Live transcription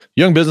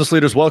Young business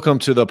leaders, welcome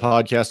to the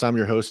podcast. I'm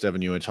your host,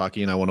 Evan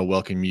Uintaki, and I want to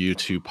welcome you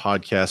to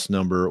podcast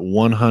number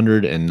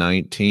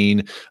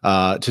 119.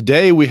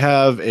 Today, we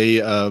have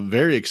a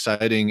very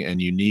exciting and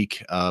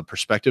unique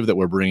perspective that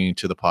we're bringing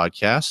to the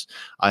podcast.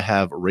 I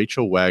have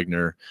Rachel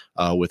Wagner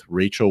with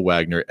Rachel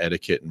Wagner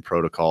Etiquette and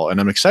Protocol, and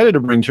I'm excited to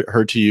bring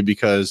her to you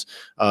because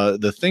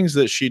the things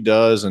that she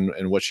does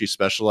and what she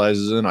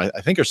specializes in, I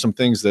think are some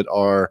things that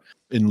are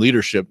in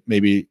leadership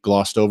maybe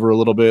glossed over a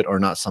little bit or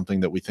not something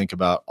that we think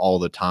about all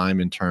the time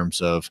in terms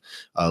of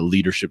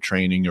leadership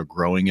training or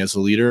growing as a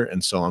leader.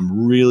 And so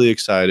I'm really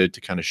excited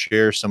to kind of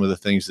share some of the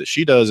things that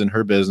she does in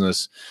her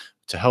business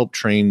to help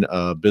train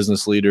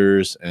business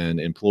leaders and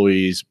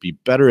employees be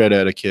better at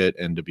etiquette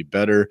and to be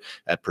better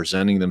at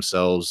presenting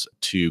themselves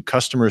to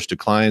customers, to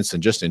clients,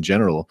 and just in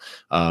general,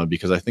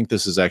 because I think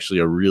this is actually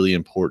a really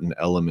important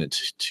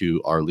element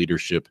to our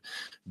leadership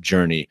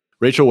journey.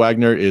 Rachel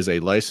Wagner is a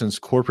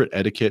licensed corporate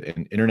etiquette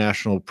and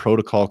international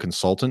protocol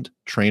consultant,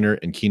 trainer,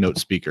 and keynote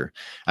speaker.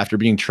 After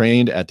being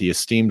trained at the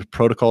esteemed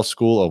Protocol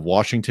School of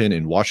Washington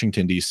in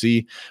Washington,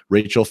 D.C.,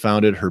 Rachel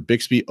founded her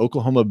Bixby,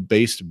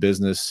 Oklahoma-based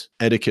business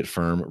etiquette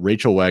firm,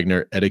 Rachel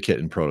Wagner Etiquette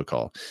and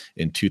Protocol,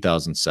 in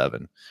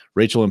 2007.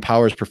 Rachel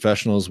empowers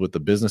professionals with the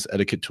business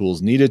etiquette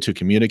tools needed to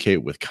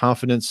communicate with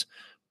confidence,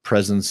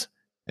 presence,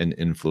 and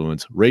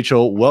influence.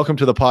 Rachel, welcome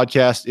to the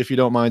podcast. If you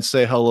don't mind,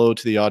 say hello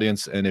to the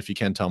audience, and if you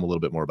can, tell them a little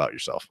bit more about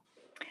yourself.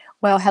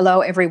 Well, hello,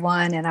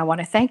 everyone, and I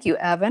want to thank you,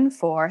 Evan,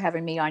 for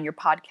having me on your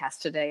podcast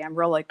today. I'm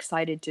really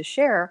excited to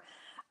share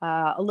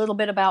a little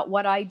bit about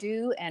what I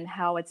do and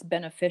how it's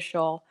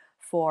beneficial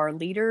for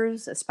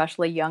leaders,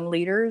 especially young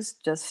leaders,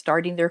 just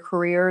starting their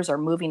careers or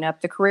moving up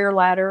the career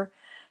ladder.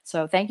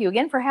 So thank you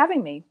again for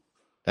having me.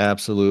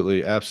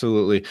 Absolutely.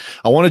 Absolutely.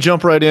 I want to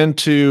jump right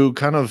into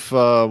kind of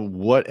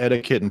what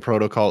etiquette and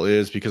protocol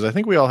is, because I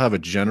think we all have a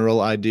general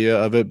idea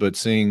of it, but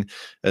seeing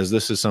as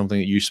this is something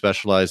that you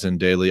specialize in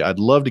daily, I'd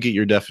love to get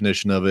your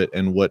definition of it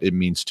and what it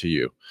means to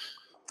you.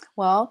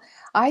 Well,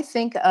 I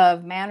think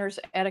of manners,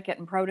 etiquette,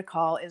 and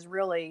protocol as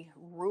really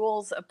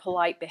rules of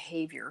polite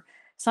behavior.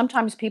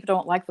 Sometimes people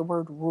don't like the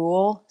word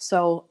rule,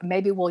 so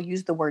maybe we'll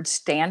use the word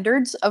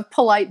standards of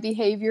polite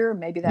behavior.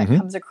 Maybe that Hmm.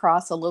 comes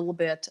across a little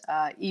bit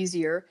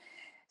easier.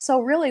 So,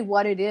 really,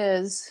 what it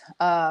is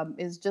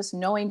just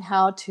knowing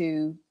how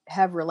to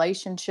have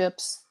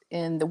relationships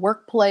in the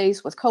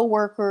workplace with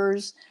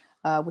coworkers,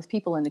 with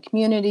people in the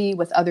community,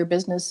 with other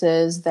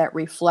businesses that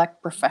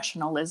reflect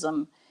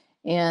professionalism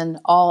in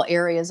all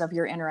areas of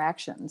your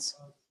interactions.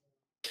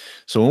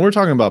 So when we're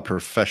talking about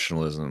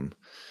professionalism,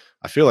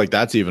 I feel like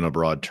that's even a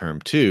broad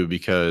term too,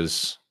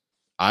 because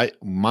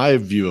my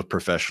view of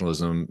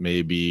professionalism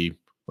may be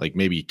like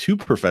maybe too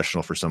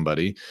professional for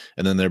somebody,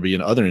 and then there'd be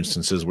in other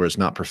instances where it's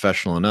not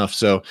professional enough.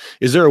 So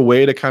is there a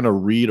way to kind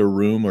of read a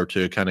room or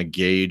to kind of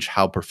gauge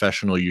how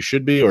professional you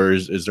should be, or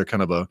is there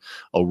kind of a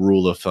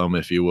rule of thumb,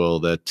 if you will,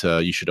 that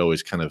you should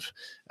always kind of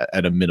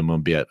at a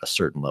minimum be at a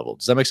certain level?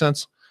 Does that make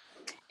sense?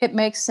 It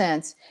makes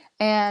sense.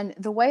 And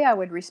the way I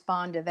would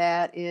respond to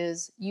that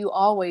is you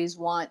always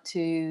want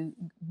to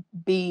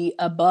be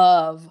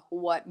above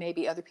what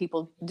maybe other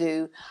people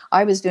do.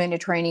 I was doing a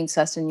training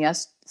session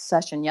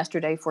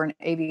yesterday for an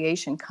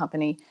aviation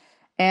company.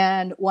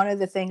 And one of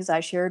the things I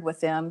shared with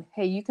them,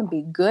 hey, you can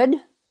be good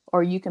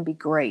or you can be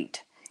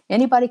great.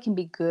 Anybody can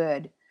be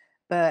good,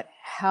 but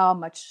how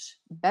much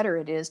better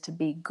it is to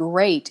be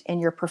great in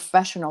your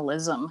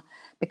professionalism,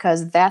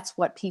 because that's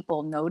what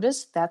people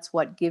notice. That's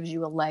what gives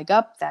you a leg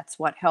up. That's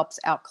what helps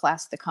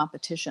outclass the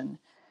competition.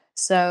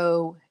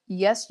 So,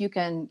 yes, you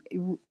can.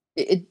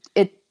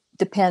 It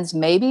depends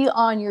maybe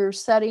on your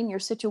setting, your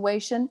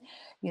situation.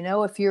 You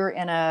know, if you're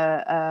in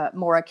a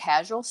more a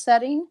casual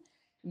setting,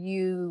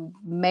 you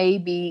may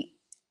be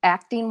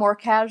acting more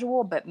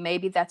casual, but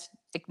maybe that's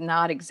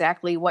not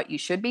exactly what you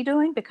should be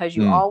doing, because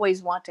you Mm.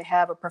 always want to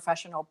have a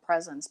professional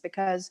presence.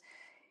 Because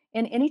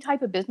in any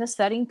type of business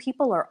setting,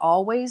 people are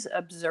always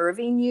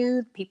observing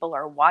you, people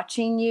are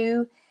watching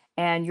you,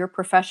 and your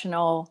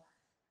professional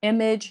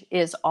image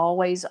is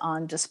always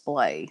on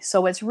display.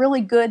 So it's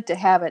really good to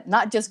have it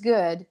not just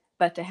good,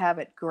 but to have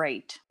it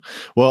great.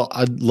 Well,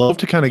 I'd love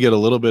to kind of get a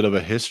little bit of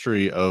a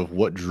history of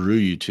what drew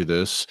you to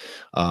this.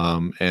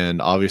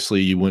 And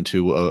obviously, you went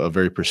to a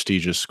very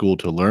prestigious school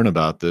to learn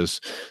about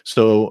this.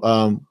 So,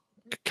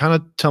 kind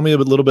of tell me a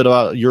little bit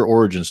about your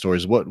origin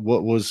stories. What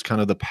was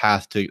kind of the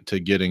path to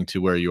getting to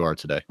where you are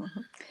today?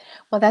 Mhm.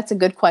 Well, that's a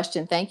good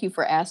question. Thank you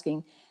for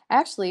asking.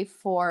 Actually,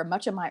 for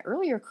much of my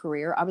earlier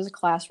career, I was a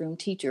classroom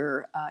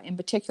teacher. In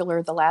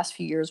particular, the last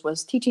few years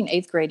was teaching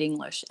eighth grade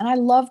English, and I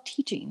love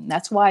teaching.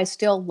 That's why I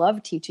still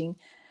love teaching.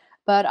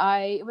 But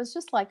it was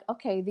just like,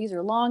 okay, these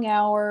are long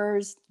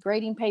hours,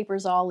 grading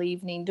papers all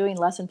evening, doing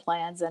lesson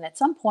plans. And at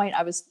some point,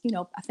 I was,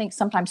 I think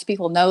sometimes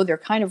people know they're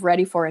kind of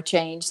ready for a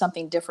change,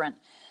 something different.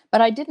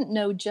 But I didn't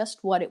know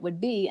just what it would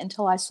be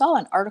until I saw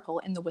an article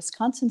in the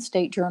Wisconsin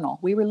State Journal.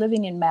 We were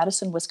living in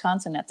Madison,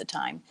 Wisconsin at the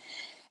time.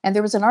 And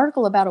there was an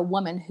article about a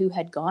woman who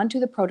had gone to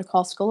the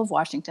Protocol School of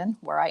Washington,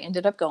 where I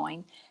ended up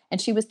going,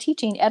 and she was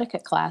teaching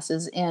etiquette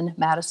classes in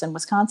Madison,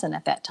 Wisconsin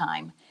at that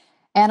time.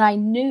 And I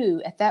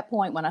knew at that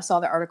point when I saw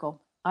the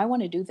article, I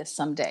want to do this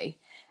someday.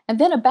 And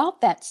then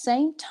about that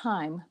same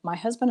time, my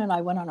husband and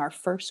I went on our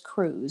first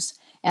cruise,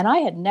 and I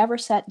had never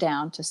sat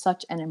down to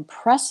such an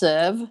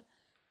impressive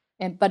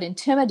but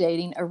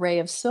intimidating array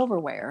of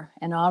silverware.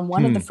 And on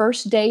one of the Hmm.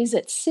 first days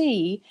at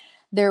sea,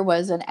 there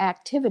was an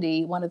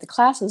activity. One of the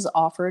classes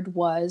offered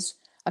was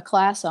a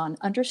class on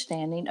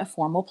understanding a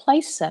formal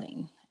place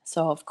setting.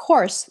 So, of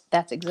course,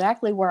 that's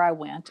exactly where I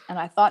went. And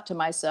I thought to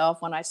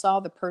myself, when I saw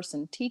the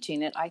person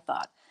teaching it, I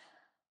thought,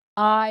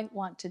 I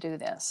want to do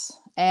this.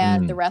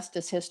 And the Hmm. rest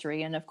is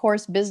history. And of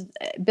course,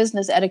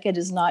 business etiquette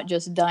is not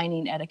just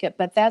dining etiquette,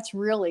 but those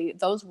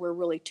were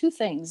really two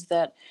things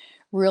that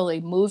really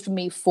moved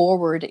me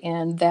forward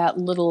in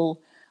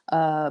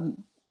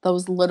um,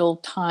 those little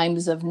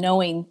times of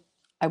knowing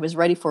I was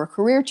ready for a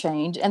career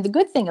change. And the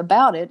good thing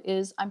about it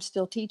is I'm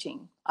still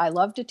teaching. I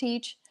love to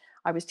teach.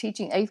 I was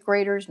teaching eighth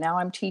graders. Now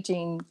I'm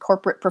teaching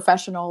corporate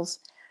professionals.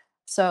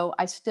 So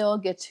I still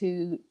get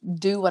to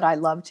do what I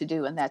love to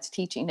do, and that's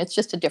teaching. It's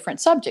just a different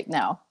subject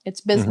now.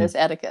 It's Hmm. business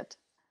etiquette.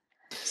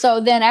 So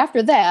then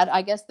after that,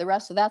 I guess the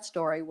rest of that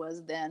story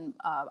was then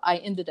I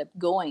ended up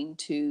going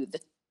to the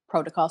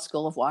Protocol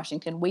School of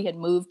Washington. We had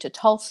moved to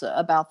Tulsa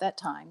about that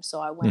time. So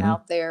I went Hmm.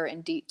 out there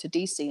to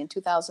DC in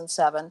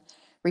 2007,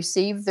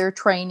 received their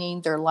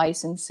training, their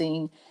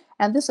licensing.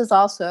 And this is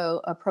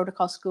also a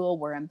protocol school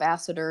where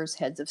ambassadors,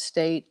 heads of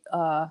state,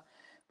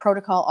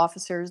 protocol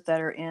officers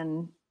that are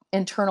in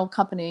internal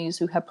companies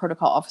who have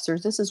protocol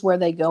officers, this is where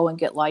they go and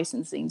get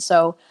licensing.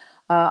 So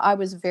I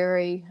was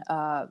very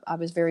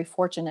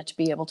fortunate to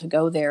be able to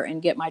go there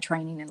and get my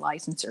training and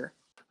licensure.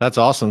 That's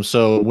awesome.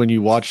 So when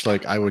you watch,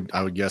 like, I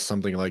would guess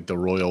something like the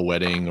Royal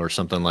Wedding or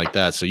something like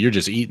that. So you're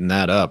just eating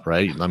that up,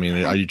 right? I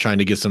mean, are you trying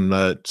to get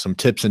some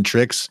tips and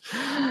tricks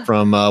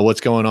from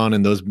what's going on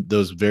in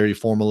those very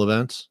formal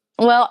events?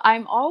 Well,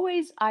 I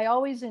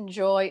always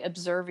enjoy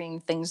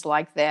observing things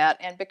like that.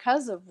 And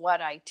because of what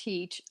I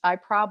teach, I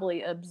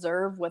probably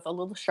observe with a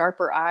little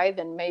sharper eye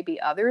than maybe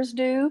others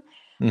do.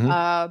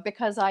 Hmm.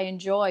 Because I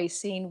enjoy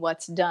seeing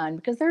what's done.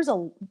 Because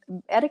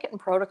etiquette and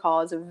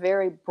protocol is a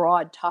very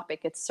broad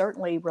topic. It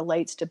certainly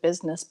relates to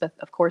business, but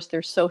of course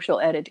there's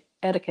social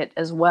etiquette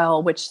as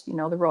well, which the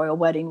royal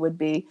wedding would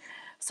be.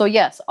 So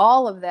yes,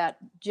 all of that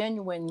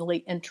genuinely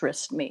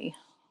interests me.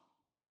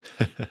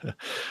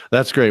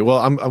 That's great. Well,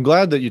 I'm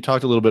glad that you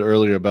talked a little bit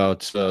earlier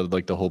about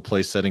like the whole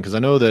place setting, because I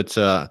know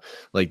that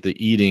like the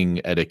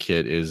eating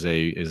etiquette is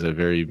a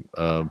very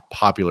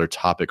popular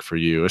topic for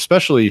you,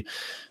 especially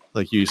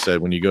like you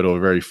said, when you go to a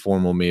very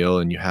formal meal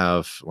and you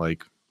have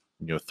like,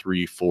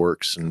 three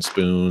forks and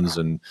spoons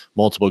and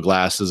multiple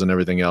glasses and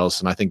everything else.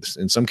 And I think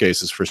in some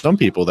cases, for some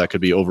people, that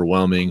could be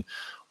overwhelming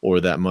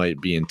or that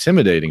might be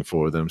intimidating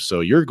for them.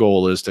 So your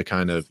goal is to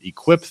kind of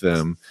equip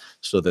them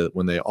so that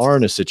when they are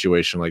in a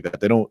situation like that,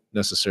 they don't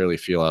necessarily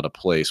feel out of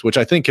place, which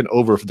I think can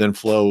then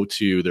flow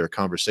to their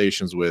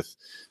conversations with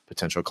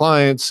potential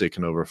clients. It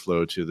can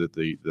overflow to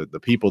the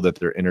people that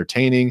they're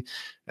entertaining.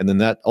 And then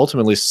that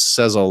ultimately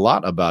says a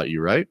lot about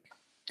you, right?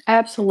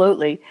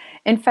 Absolutely.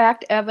 In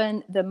fact,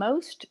 Evan, the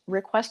most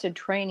requested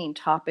training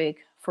topic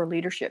for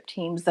leadership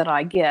teams that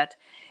I get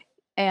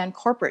and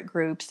corporate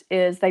groups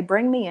is they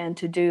bring me in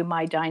to do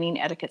my dining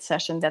etiquette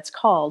session that's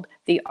called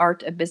the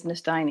art of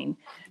business dining,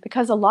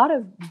 because a lot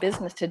of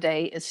business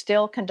today is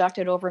still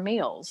conducted over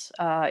meals.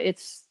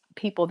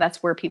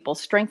 That's where people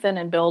strengthen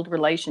and build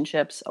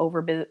relationships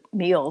over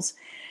meals.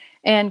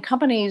 And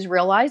companies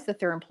realize that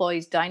their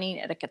employees' dining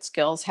etiquette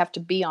skills have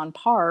to be on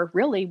par,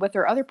 really, with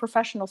their other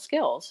professional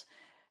skills.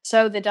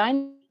 So, the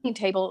dining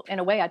table, in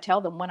a way, I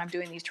tell them when I'm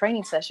doing these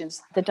training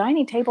sessions, the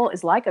dining table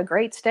is like a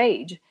great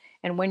stage.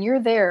 And when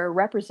you're there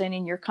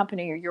representing your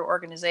company or your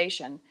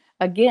organization,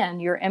 again,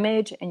 your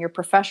image and your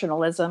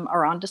professionalism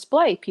are on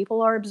display.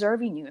 People are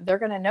observing you. They're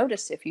going to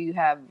notice if you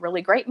have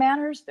really great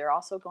manners. They're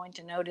also going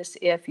to notice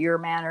if your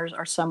manners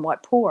are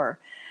somewhat poor.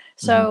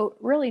 Mhm. So,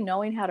 really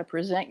knowing how to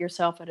present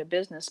yourself at a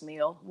business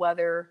meal,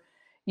 whether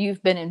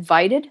you've been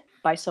invited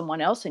by someone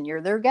else and you're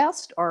their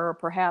guest, or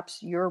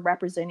perhaps you're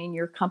representing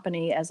your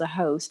company as a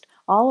host,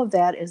 all of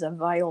that is a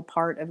vital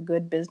part of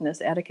good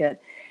business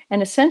etiquette.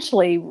 And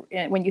essentially,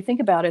 when you think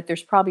about it,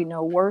 there's probably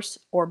no worse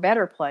or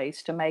better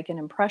place to make an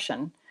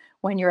impression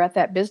when you're at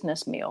that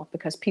business meal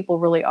because people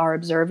really are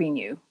observing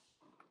you.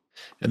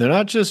 And they're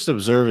not just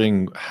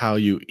observing how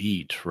you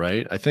eat,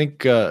 right? I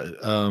think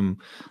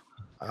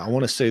I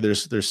want to say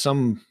there's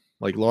some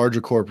like larger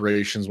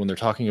corporations when they're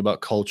talking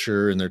about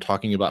culture and they're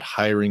talking about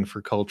hiring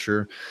for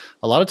culture.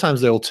 A lot of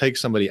times they'll take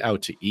somebody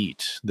out to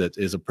eat that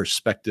is a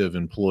prospective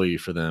employee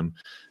for them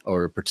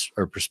or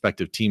or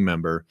prospective team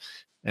member.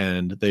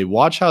 And they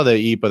watch how they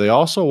eat, but they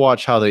also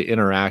watch how they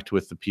interact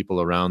with the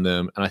people around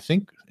them. And I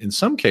think in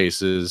some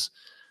cases,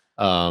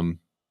 um,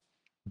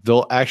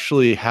 they'll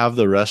actually have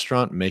the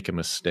restaurant make a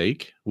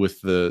mistake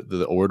with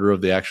the order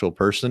of the actual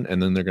person,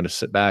 and then they're going to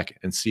sit back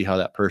and see how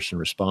that person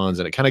responds,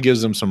 and it kind of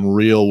gives them some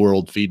real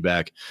world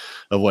feedback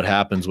of what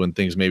happens when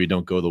things maybe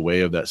don't go the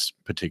way of that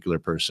particular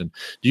person.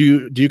 Do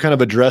you kind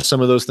of address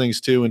some of those things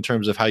too in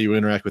terms of how you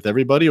interact with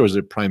everybody, or is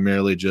it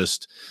primarily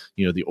just,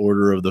 the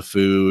order of the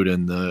food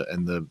and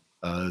the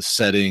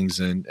settings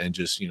and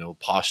just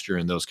posture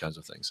and those kinds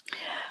of things?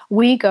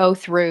 We go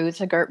through,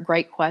 it's a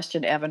great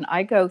question, Evan.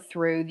 I go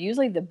through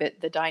usually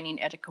the dining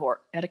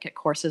etiquette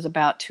course is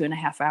about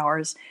 2.5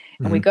 hours,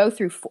 and we Hmm. go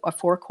through a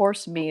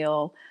 4-course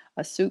meal,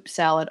 a soup,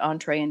 salad,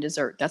 entree, and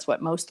dessert. That's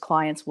what most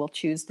clients will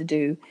choose to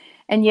do.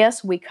 And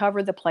yes, we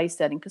cover the place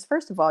setting because,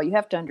 first of all, you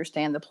have to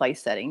understand the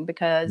place setting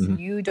because Hmm.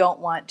 you don't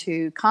want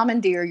to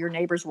commandeer your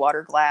neighbor's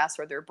water glass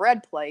or their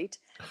bread plate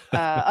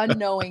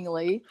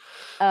unknowingly.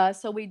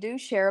 So we do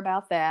share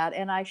about that.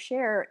 And I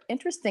share,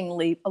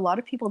 interestingly, a lot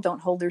of people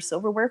don't hold their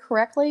silverware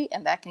correctly,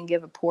 and that can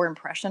give a poor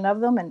impression of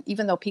them. And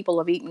even though people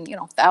have eaten,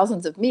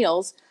 thousands of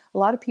meals, a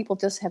lot of people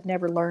just have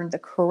never learned the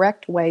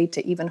correct way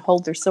to even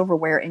hold their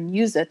silverware and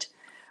use it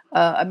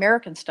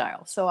American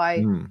style. So I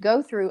Mm.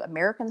 go through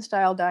American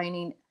style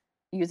dining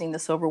using the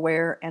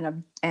silverware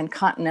and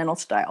continental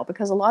style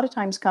because a lot of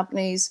times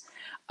companies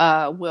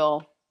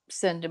will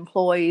send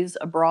employees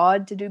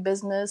abroad to do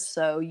business.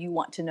 So you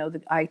want to know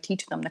that I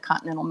teach them the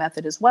continental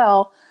method as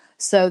well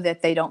so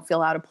that they don't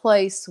feel out of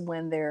place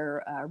when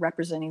they're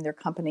representing their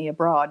company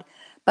abroad.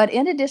 But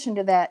in addition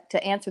to that,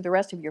 to answer the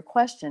rest of your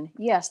question,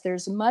 yes,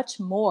 there's much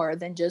more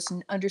than just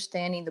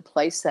understanding the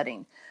place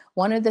setting.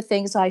 One of the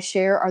things I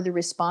share are the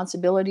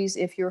responsibilities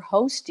if you're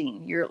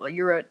hosting,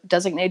 you're a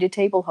designated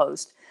table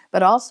host,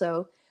 but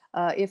also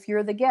if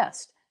you're the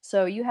guest.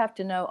 So you have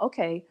to know,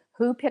 okay,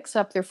 who picks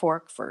up their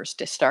fork first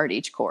to start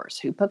each course?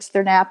 Who puts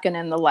their napkin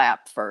in the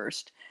lap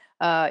first?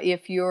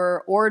 If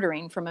you're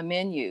ordering from a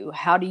menu,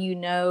 how do you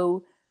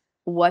know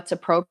what's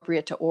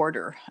appropriate to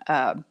order?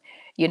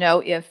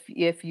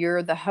 If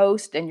you're the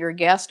host and your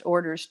guest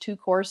orders 2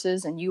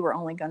 courses and you are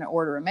only going to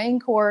order a main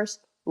course,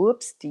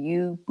 oops, do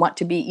you want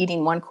them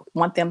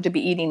to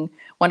be eating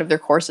one of their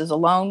courses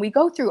alone? We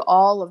go through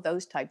all of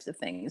those types of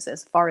things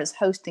as far as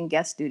host and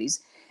guest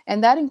duties,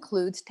 and that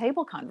includes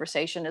table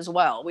conversation as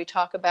well. We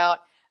talk about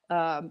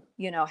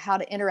how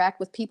to interact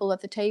with people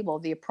at the table,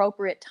 the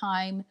appropriate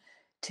time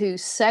to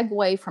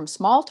segue from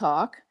small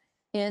talk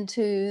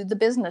into the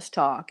business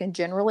talk, and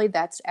generally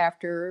that's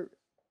after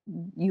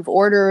you've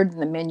ordered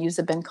and the menus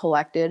have been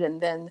collected,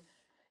 and then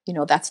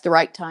that's the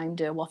right time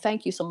to, well,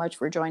 thank you so much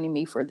for joining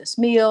me for this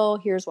meal.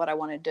 Here's what I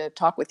wanted to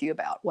talk with you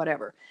about,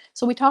 whatever.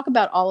 So we talk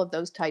about all of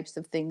those types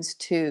of things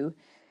too.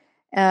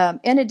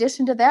 In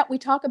addition to that, we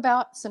talk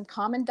about some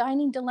common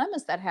dining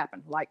dilemmas that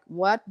happen, like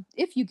what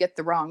if you get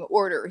the wrong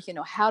order?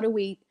 How do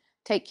we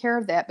take care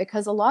of that?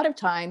 Because a lot of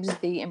times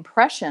the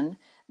impression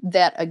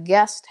that a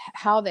guest,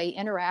 how they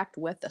interact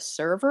with a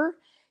server,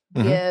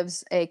 Hmm.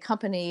 gives a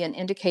company an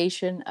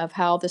indication of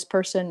how this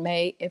person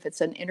may, if it's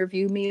an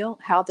interview meal,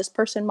 how this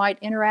person might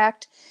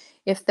interact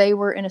if they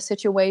were in a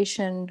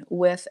situation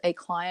with a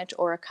client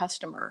or a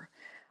customer.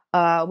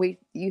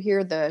 You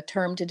hear the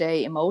term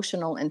today,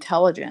 emotional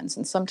intelligence,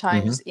 and Hmm.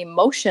 sometimes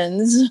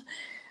emotions,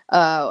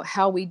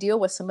 how we deal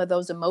with some of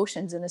those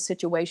emotions in a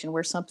situation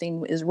where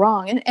something is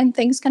wrong, and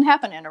things can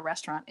happen in a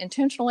restaurant,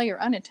 intentionally or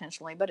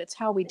unintentionally, but it's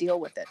how we deal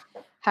with it,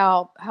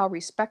 how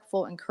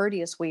respectful and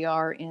courteous we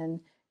are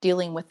in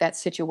dealing with that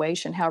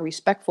situation, how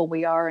respectful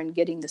we are in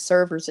getting the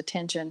server's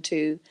attention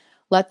to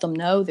let them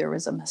know there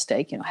was a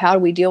mistake. How do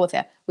we deal with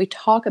that? We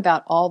talk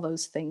about all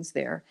those things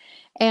there,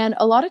 and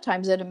a lot of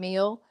times at a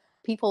meal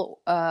people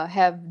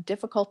have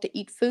difficult to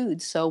eat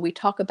foods. So we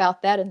talk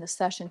about that in the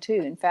session too.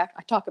 In fact,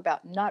 I talk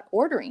about not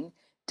ordering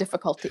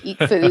difficult to eat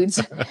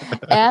foods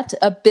at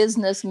a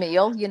business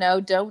meal.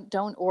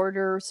 Don't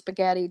order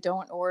spaghetti,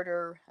 don't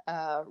order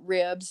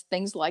ribs,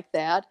 things like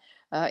that.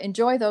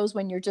 Enjoy those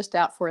when you're just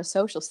out for a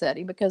social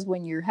setting, because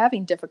when you're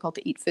having difficult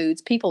to eat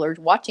foods, people are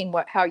watching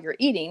how you're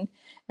eating,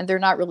 and they're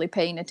not really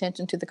paying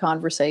attention to the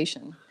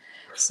conversation.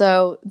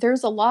 So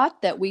there's a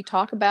lot that we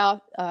talk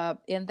about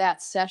in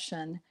that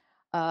session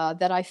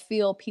that I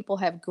feel people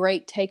have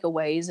great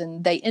takeaways,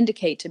 and they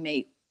indicate to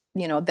me,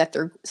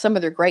 that some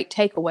of their great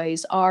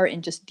takeaways are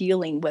in just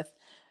dealing with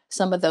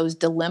some of those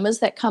dilemmas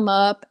that come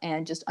up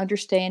and just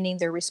understanding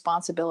their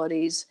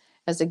responsibilities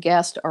as a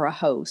guest or a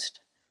host.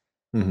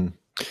 Hmm.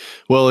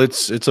 Well,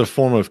 it's a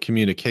form of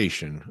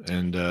communication,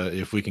 and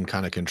if we can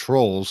kind of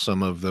control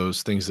some of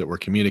those things that we're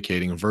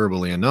communicating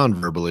verbally and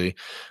non-verbally,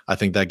 I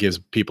think that gives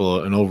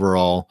people an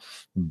overall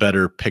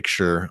better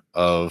picture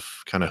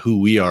of kind of who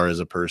we are as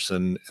a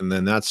person, and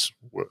then that's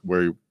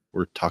where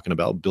we're talking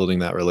about building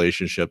that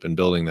relationship and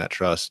building that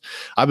trust.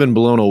 I've been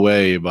blown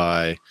away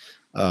by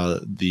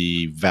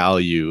the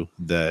value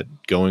that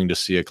going to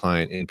see a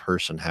client in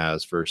person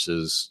has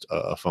versus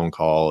a phone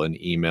call,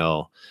 an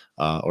email,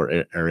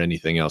 or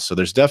anything else. So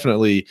there's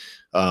definitely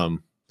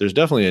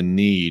a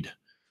need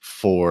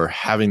for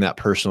having that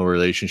personal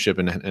relationship,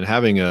 and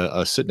having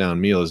a sit down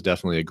meal is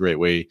definitely a great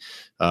way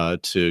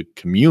to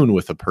commune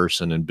with a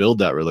person and build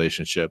that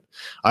relationship.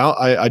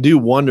 I do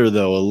wonder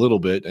though a little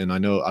bit, and I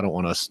know I don't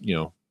want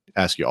to,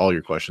 ask you all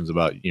your questions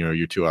about,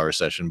 your 2 hour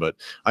session, but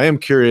I am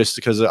curious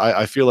because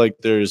I feel like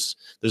there's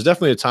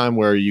definitely a time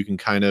where you can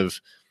kind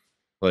of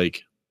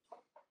like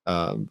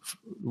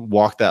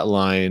walk that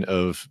line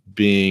of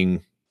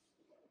being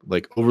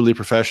like overly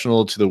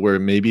professional to the where it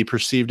may be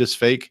perceived as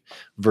fake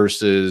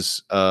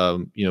versus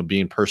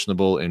being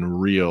personable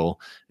and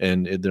real,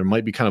 and there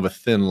might be kind of a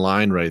thin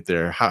line right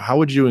there. How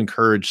would you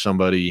encourage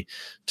somebody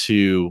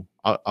to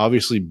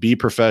obviously be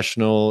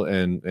professional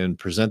and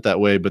present that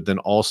way, but then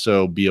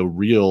also be a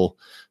real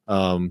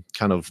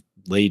kind of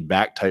laid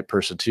back type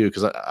person too?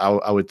 Because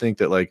I would think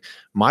that like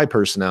my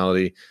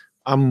personality,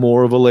 I'm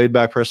more of a laid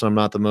back person. I'm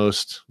not the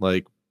most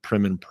like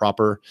prim and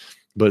proper,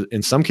 but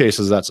in some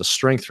cases that's a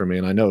strength for me.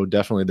 And I know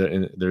definitely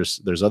that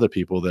there's other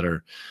people that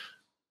are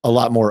a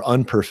lot more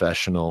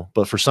unprofessional,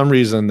 but for some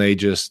reason they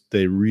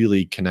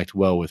really connect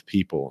well with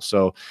people.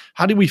 So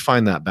how do we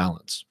find that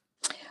balance?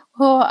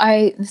 Well,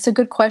 it's a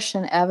good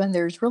question, Evan.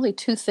 There's really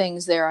two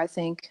things there, I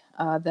think,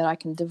 that I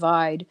can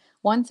divide.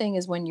 One thing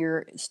is when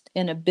you're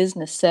in a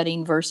business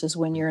setting versus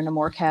when you're in a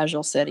more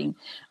casual setting.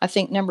 I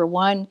think number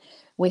one,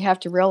 we have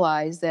to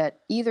realize that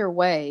either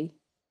way,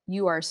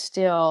 you are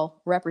still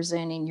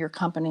representing your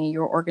company,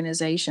 your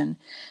organization.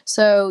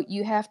 So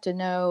you have to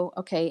know,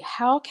 okay,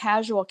 how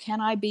casual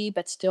can I be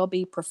but still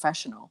be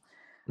professional?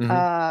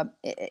 Hmm.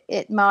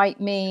 It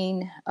might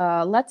mean,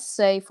 let's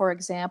say, for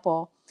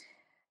example,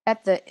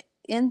 at the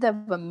end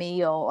of a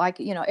meal, like,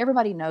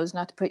 everybody knows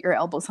not to put your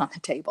elbows on the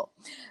table,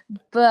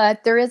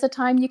 but there is a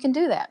time you can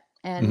do that.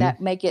 And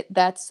Hmm.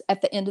 that's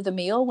at the end of the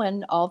meal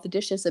when all the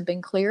dishes have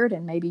been cleared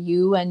and maybe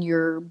you and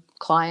your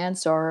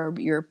clients or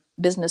your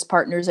business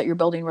partners that you're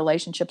building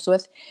relationships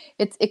with,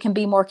 it can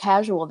be more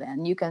casual.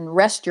 Then you can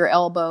rest your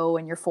elbow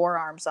and your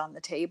forearms on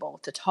the table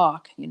to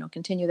talk,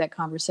 continue that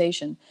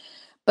conversation,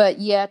 but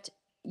yet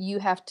you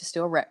have to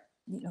still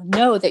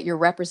know that you're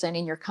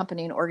representing your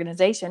company and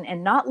organization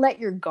and not let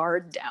your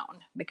guard down,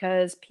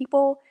 because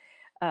people,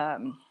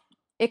 um,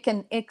 it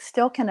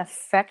still can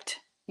affect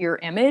your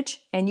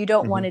image, and you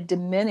don't want Hmm. to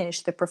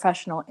diminish the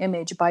professional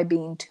image by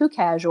being too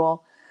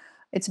casual.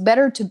 It's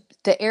better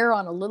to err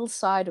on a little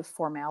side of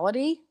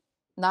formality,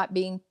 not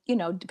being,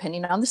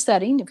 depending on the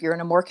setting. If you're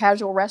in a more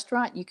casual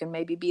restaurant, you can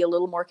maybe be a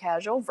little more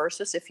casual,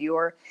 versus if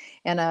you're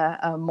in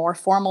a more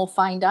formal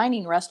fine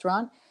dining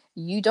restaurant,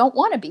 you don't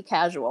want to be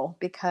casual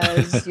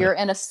because you're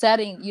in a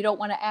setting. You don't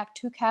want to act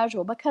too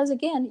casual because,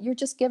 again, you're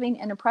just giving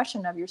an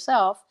impression of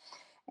yourself.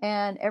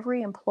 And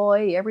every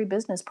employee, every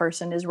business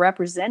person is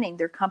representing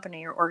their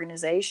company or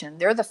organization.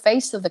 They're the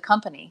face of the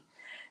company.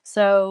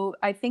 So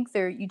I think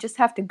you just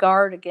have to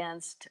guard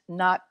against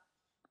not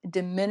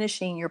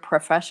diminishing your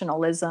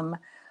professionalism,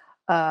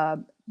 uh,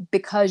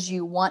 because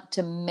you want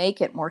to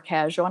make it more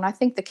casual. And I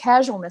think the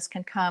casualness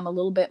can come a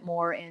little bit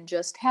more in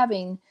just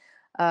having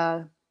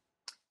uh,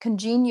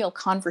 congenial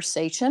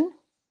conversation,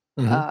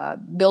 Hmm.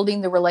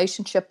 building the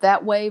relationship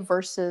that way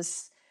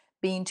versus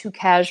being too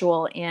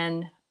casual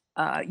in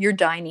your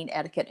dining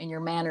etiquette and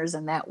your manners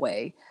in that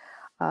way.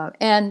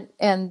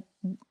 And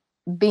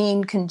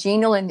being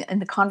congenial in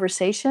the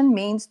conversation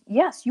means,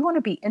 yes, you want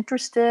to be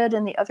interested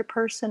in the other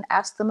person,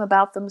 ask them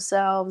about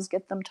themselves,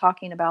 get them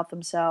talking about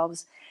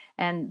themselves.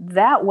 And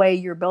that way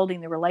you're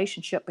building the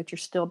relationship, but you're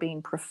still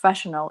being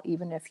professional,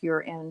 even if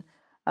you're in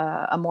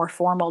a more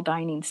formal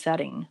dining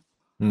setting.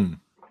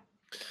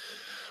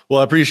 Well,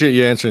 I appreciate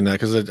you answering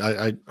that because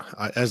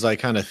as I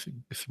kind of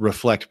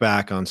reflect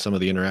back on some of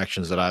the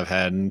interactions that I've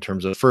had in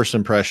terms of first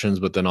impressions,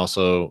 but then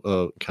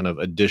also kind of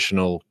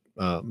additional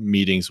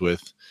meetings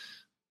with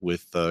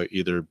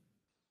either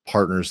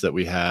partners that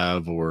we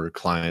have or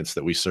clients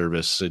that we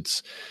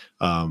service.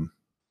 Um,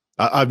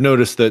 I've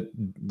noticed that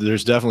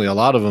there's definitely a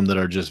lot of them that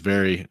are just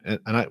very,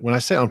 when I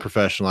say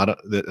unprofessional, I don't,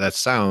 that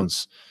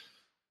sounds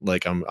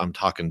like I'm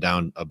talking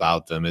down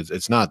about them.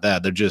 It's not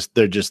that. They're just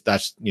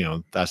that's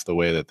the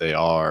way that they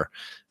are.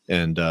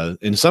 And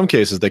in some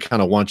cases they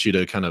kind of want you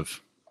to kind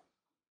of,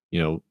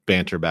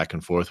 banter back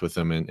and forth with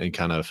them and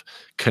kind of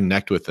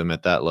connect with them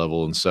at that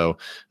level. And so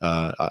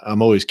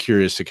I'm always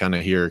curious to kind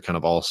of hear kind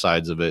of all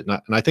sides of it.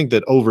 And I think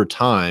that over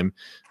time,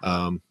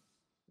 um,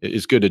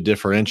 it's good to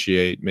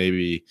differentiate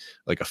maybe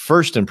like a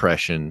first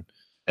impression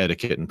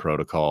etiquette and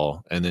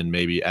protocol, and then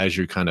maybe as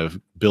you're kind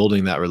of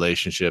building that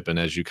relationship and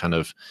as you kind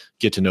of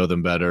get to know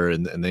them better,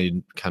 and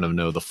they kind of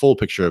know the full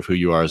picture of who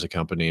you are as a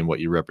company and what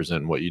you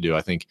represent and what you do.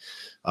 I think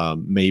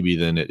maybe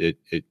then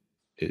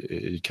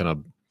it kind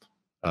of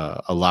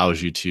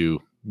allows you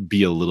to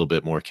be a little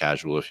bit more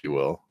casual, if you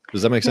will.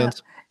 Does that make Yeah.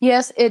 sense?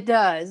 Yes, it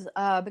does.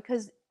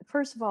 Because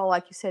first of all,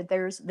 like you said,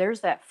 there's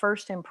that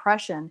first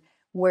impression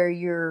where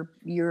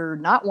you're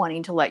not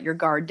wanting to let your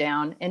guard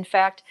down. In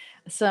fact,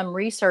 some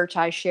research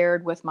I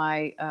shared with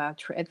my at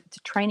the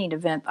training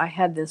event I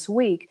had this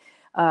week.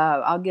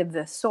 I'll give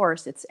the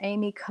source. It's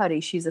Amy Cuddy.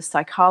 She's a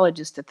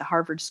psychologist at the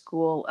Harvard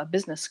School, a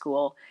business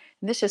school.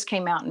 And this just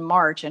came out in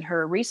March, and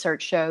her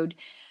research showed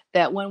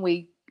that when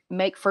we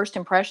make first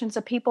impressions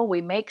of people,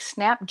 we make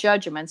snap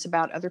judgments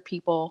about other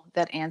people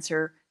that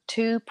answer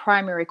two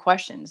primary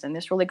questions. And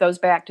this really goes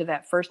back to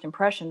that first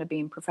impression of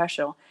being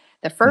professional.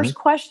 The Mhm. first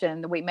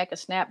question that we make a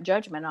snap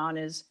judgment on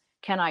is,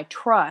 can I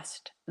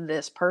trust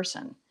this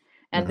person?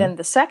 And Mhm. then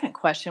the second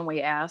question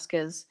we ask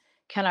is,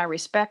 can I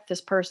respect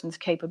this person's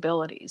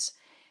capabilities?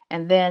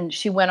 And then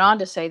she went on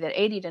to say that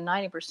 80 to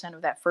 90%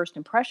 of that first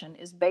impression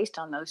is based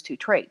on those two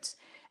traits.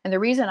 And the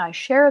reason I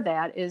share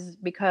that is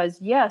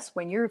because, yes,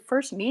 when you're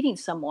first meeting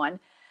someone,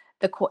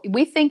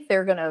 we think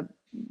they're going to,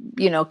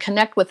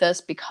 connect with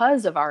us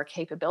because of our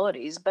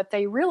capabilities, but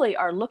they really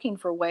are looking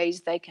for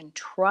ways they can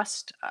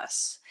trust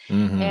us.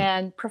 Mhm.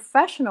 And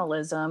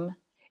professionalism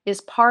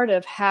is part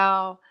of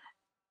how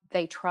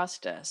they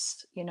trust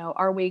us.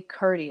 Are we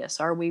courteous?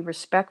 Are we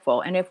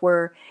respectful? And if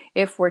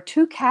we're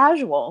too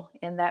casual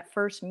in that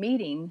first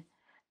meeting,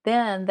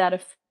 then that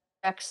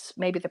affects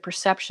maybe the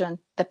perception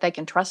that they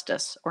can trust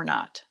us or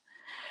not.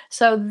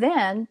 So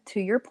then,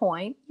 to your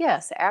point,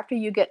 yes, after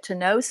you get to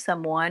know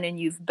someone and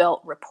you've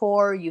built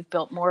rapport, you've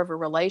built more of a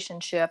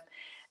relationship,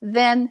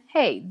 then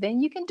hey,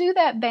 then you can do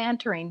that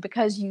bantering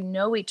because you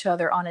know each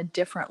other on a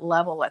different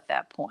level at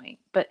that point.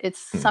 But it's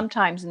Mm.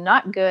 sometimes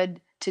not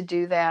good to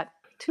do that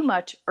too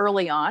much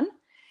early on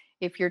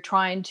if you're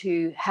trying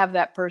to have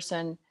that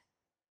person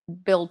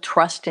build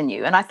trust in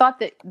you. And I thought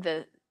that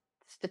the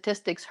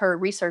statistics, her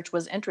research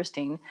was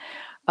interesting,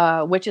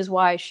 which is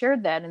why I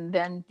shared that. And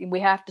then we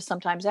have to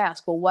sometimes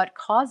ask, well, what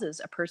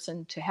causes a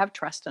person to have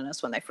trust in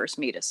us when they first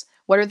meet us?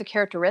 What are the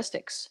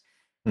characteristics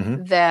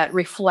Mhm. that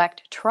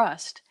reflect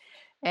trust?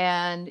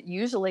 And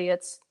usually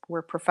it's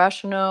we're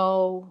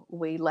professional,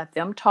 we let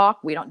them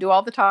talk, we don't do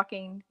all the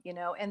talking,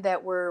 and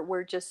that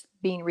we're just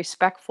being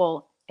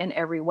respectful in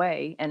every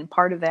way. And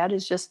part of that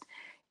is just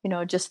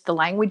the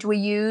language we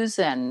use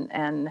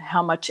and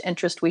how much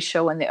interest we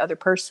show in the other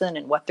person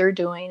and what they're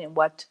doing and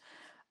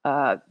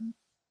uh,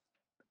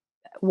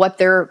 what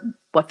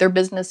their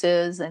business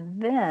is,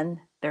 and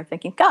then they're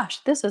thinking, gosh,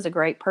 this is a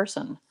great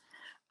person.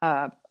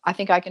 I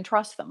think I can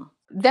trust them.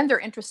 Then they're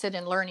interested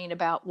in learning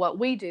about what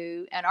we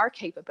do and our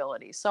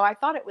capabilities. So I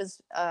thought it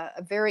was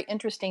a very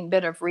interesting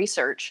bit of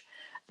research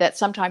that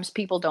sometimes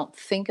people don't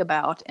think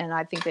about. And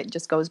I think that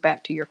just goes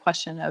back to your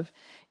question of,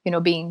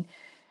 being,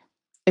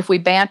 if we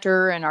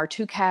banter and are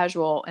too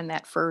casual in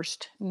that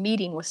first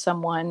meeting with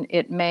someone,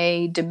 it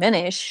may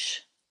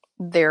diminish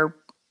their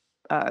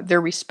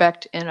their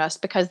respect in us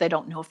because they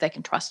don't know if they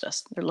can trust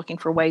us. They're looking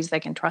for ways they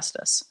can trust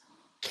us.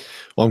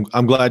 Well,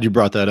 I'm glad you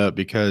brought that up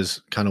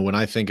because kind of when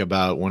I think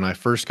about when I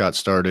first got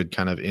started,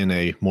 kind of in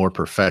a more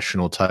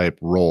professional type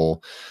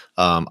role,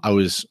 I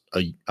was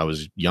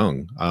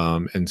young,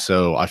 and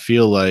so I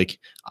feel like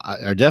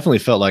I definitely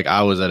felt like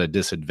I was at a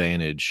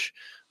disadvantage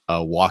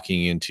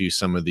walking into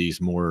some of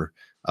these more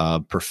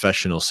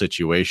professional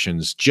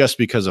situations just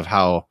because of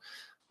how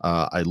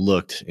I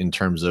looked in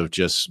terms of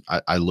just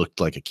I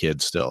looked like a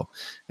kid still,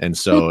 and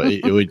so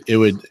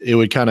it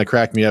would kind of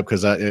crack me up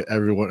because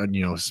everyone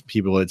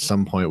people at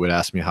some point would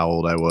ask me how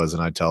old I was,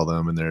 and I'd tell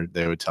them, and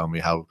they would tell me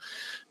how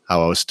I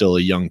was still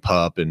a young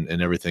pup and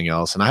everything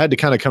else, and I had to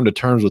kind of come to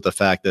terms with the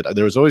fact that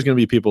there was always going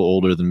to be people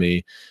older than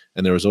me,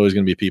 and there was always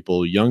going to be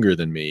people younger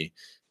than me,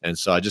 and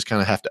so I just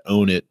kind of have to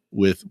own it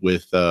with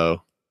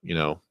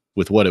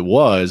what it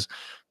was.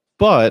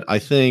 But I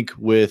think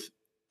with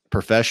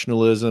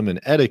professionalism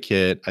and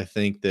etiquette, I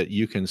think that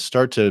you can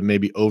start to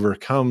maybe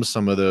overcome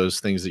some of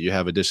those things that you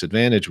have a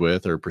disadvantage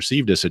with or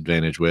perceived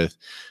disadvantage with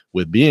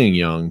being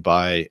young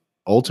by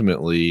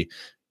ultimately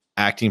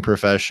acting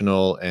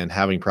professional and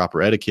having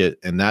proper etiquette.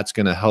 And that's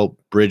going to help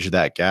bridge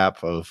that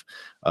gap of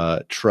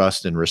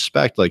trust and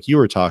respect, like you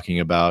were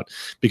talking about.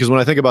 Because when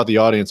I think about the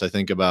audience, I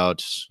think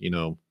about,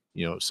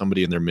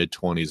 somebody in their mid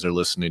 20s, they're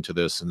listening to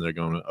this and they're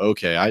going,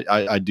 okay,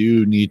 I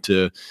do need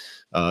to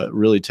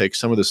really take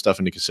some of this stuff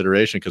into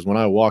consideration because when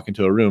I walk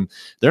into a room,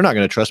 they're not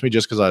going to trust me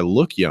just because I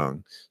look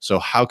young. So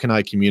how can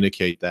I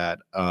communicate that?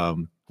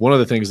 One of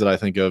the things that I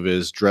think of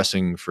is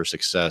dressing for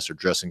success or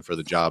dressing for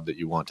the job that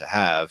you want to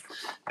have,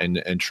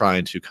 and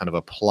trying to kind of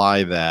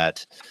apply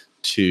that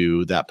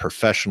to that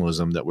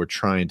professionalism that we're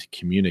trying to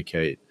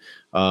communicate.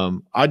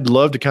 I'd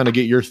love to kind of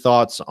get your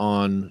thoughts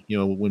on,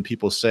 when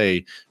people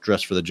say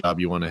dress for the job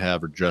you want to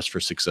have or dress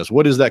for success,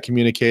 what is that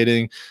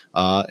communicating?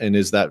 And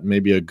is that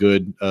maybe a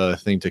good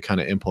thing to kind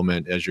of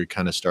implement as you're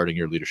kind of starting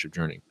your leadership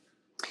journey?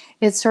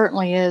 It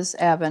certainly is,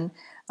 Evan.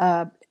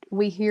 Uh,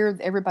 we hear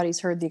everybody's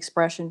heard the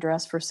expression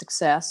 "dress for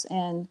success,"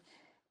 and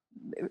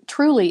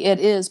truly, it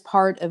is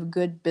part of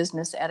good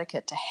business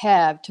etiquette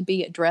to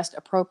be dressed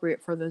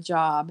appropriate for the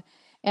job,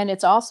 and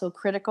it's also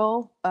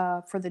critical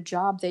for the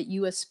job that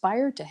you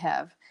aspire to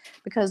have,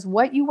 because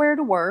what you wear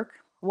to work,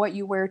 what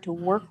you wear to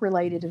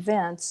work-related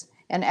events,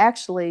 and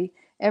actually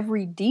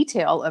every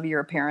detail of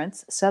your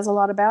appearance says a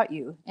lot about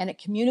you, and it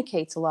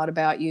communicates a lot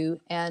about you.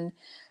 And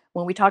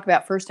when we talk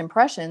about first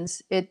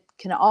impressions, it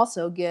can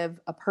also give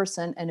a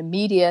person an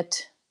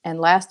immediate and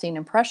lasting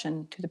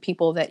impression to the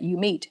people that you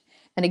meet.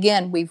 And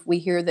again, we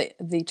hear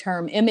the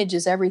term image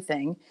is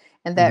everything,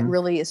 and that Hmm.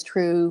 really is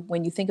true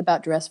when you think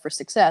about dress for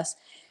success.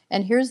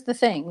 And here's the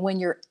thing, when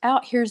you're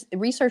out, here's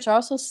research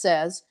also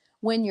says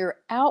when your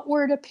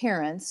outward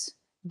appearance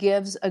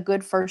gives a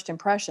good first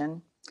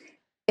impression,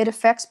 it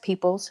affects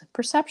people's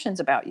perceptions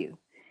about you.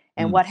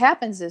 And Mm. what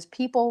happens is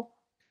people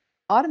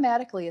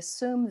automatically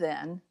assume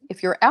then,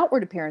 if your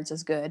outward appearance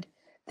is good,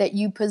 that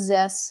you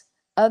possess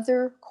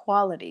other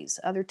qualities,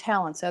 other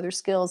talents, other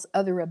skills,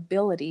 other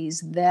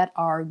abilities that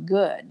are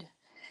good.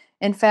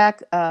 In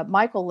fact,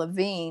 Michael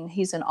Levine,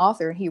 he's an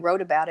author. He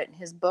wrote about it in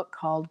his book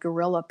called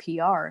Guerrilla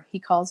PR. He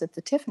calls it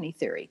the Tiffany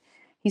theory.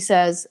 He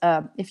says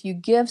if you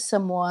give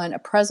someone a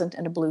present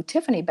in a blue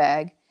Tiffany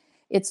bag,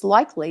 it's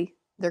likely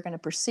they're going to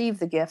perceive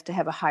the gift to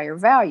have a higher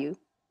value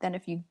than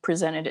if you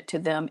presented it to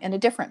them in a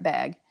different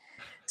bag.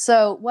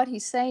 So what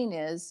he's saying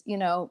is,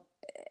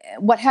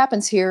 what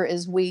happens here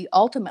is we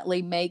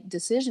ultimately make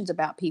decisions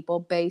about people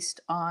based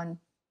on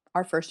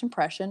our first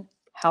impression,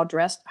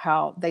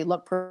 how they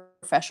look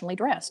professionally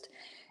dressed.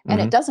 And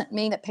Mm-hmm. it doesn't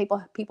mean that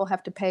people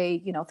have to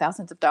pay,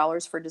 thousands of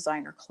dollars for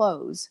designer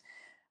clothes.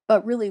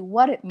 But really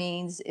what it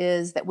means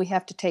is that we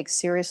have to take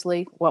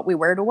seriously what we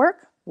wear to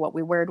work, what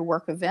we wear to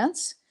work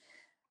events,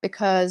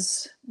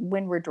 because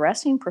when we're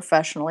dressing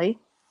professionally,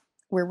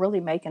 we're really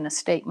making a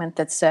statement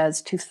that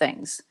says two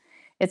things.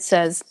 It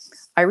says,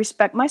 I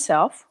respect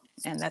myself,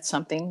 and that's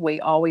something we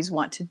always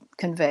want to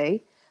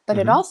convey. But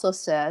it Mm-hmm. also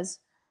says,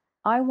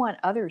 I want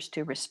others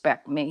to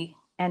respect me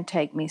and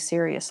take me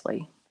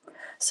seriously.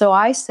 So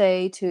I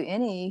say to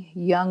any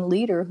young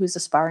leader who's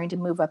aspiring to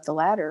move up the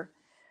ladder,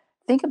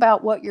 think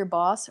about what your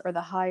boss or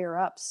the higher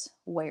ups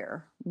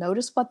wear.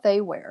 Notice what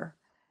they wear.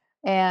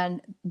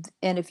 And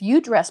if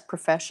you dress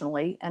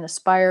professionally and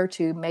aspire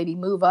to maybe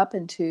move up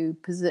into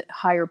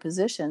higher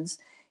positions,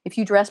 if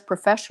you dress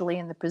professionally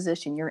in the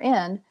position you're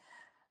in,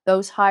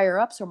 those higher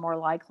ups are more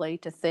likely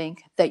to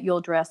think that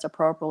you'll dress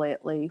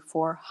appropriately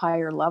for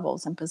higher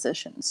levels and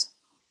positions.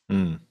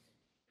 Mm.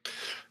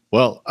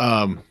 Well,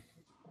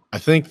 I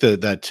think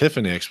that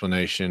Tiffany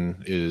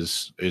explanation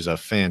is a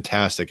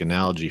fantastic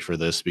analogy for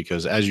this,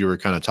 because as you were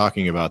kind of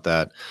talking about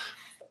that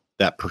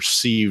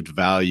perceived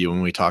value,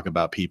 when we talk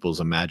about people's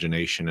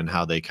imagination and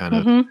how they kind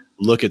of Mm-hmm.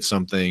 look at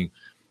something,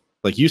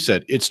 like you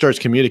said, it starts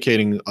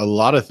communicating a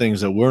lot of things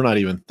that we're not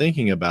even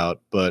thinking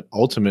about, but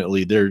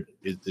ultimately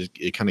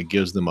it kind of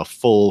gives them a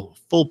full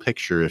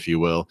picture, if you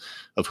will,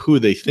 of who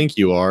they think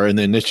you are. And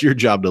then it's your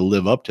job to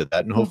live up to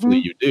that. And hopefully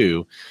Mm-hmm. you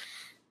do.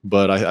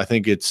 But I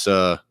think it's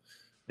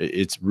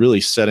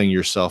really setting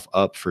yourself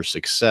up for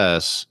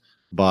success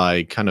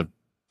by kind of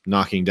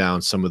knocking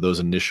down some of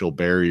those initial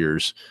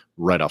barriers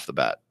right off the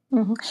bat.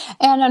 Mm-hmm.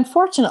 And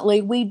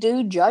unfortunately, we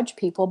do judge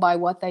people by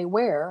what they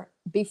wear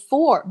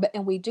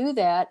and we do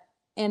that.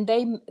 And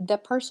the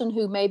person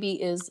who maybe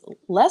is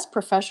less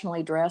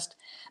professionally dressed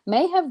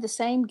may have the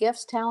same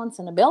gifts, talents,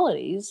 and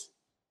abilities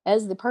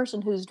as the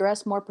person who's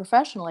dressed more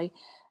professionally.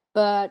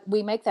 But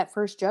we make that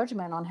first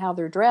judgment on how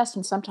they're dressed.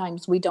 And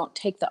sometimes we don't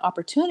take the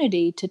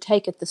opportunity to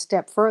take it the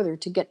step further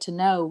to get to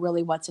know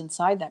really what's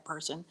inside that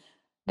person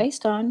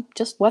based on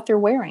just what they're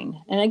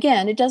wearing. And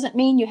again, it doesn't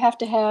mean you have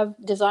to have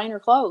designer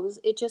clothes.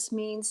 It just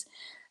means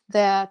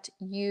that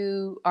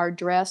you are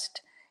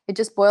dressed. It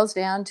just boils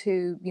down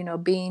to,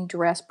 being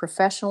dressed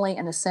professionally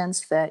in a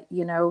sense that,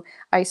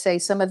 I say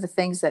some of the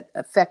things that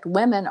affect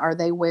women are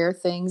they wear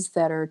things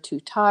that are too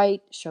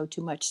tight, show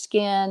too much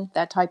skin,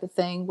 that type of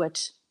thing,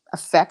 which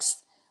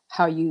affects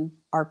how you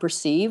are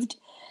perceived.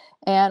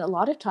 And a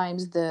lot of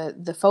times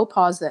the faux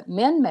pas that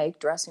men make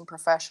dressing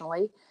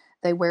professionally,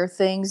 they wear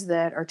things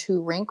that are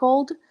too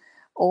wrinkled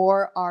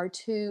or are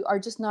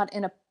just not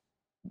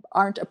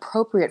aren't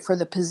appropriate for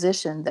the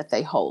position that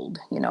they hold.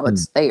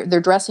 Mm. They're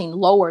dressing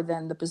lower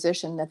than the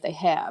position that they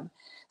have.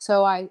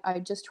 So I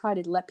just try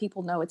to let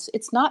people know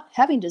it's not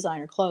having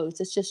designer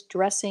clothes, it's just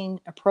dressing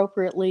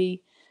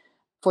appropriately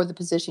for the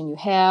position you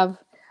have.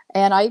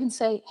 And I even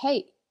say,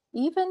 hey,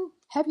 even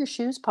have your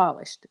shoes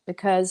polished,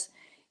 because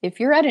if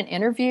you're at an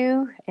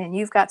interview and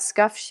you've got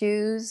scuffed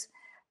shoes,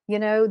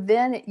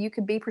 then you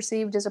could be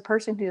perceived as a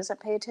person who doesn't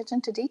pay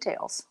attention to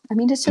details. I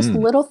mean, it's just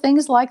Mm. little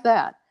things like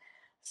that.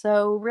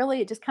 So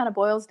really, it just kind of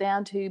boils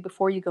down to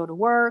before you go to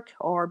work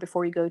or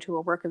before you go to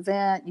a work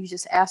event, you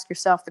just ask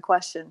yourself the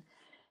question,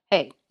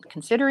 hey,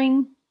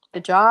 considering the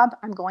job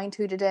I'm going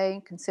to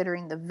today,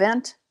 considering the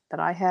event that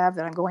I have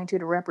that I'm going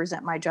to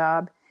represent my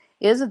job,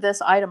 is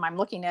this item I'm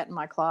looking at in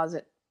my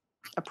closet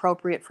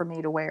appropriate for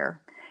me to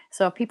wear?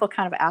 So if people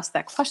kind of ask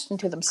that question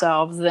to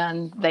themselves,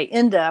 then they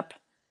end up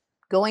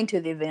going to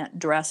the event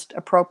dressed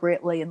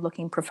appropriately and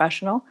looking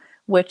professional,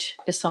 which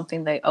is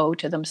something they owe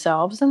to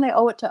themselves and they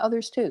owe it to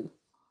others too.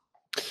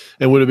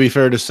 And would it be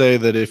fair to say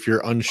that if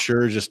you're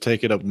unsure, just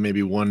take it up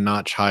maybe one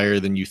notch higher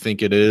than you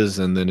think it is,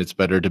 and then it's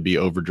better to be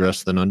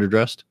overdressed than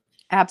underdressed?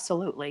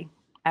 Absolutely.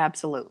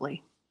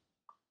 Absolutely.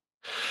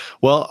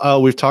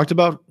 Well, we've talked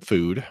about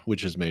food,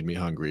 which has made me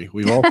hungry.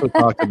 We've also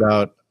talked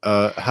about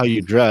how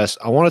you dress.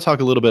 I want to talk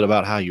a little bit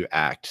about how you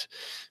act,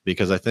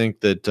 because I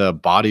think that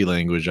body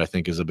language, I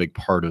think, is a big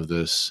part of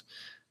this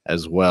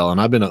as well.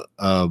 And I've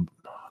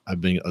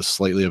been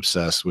slightly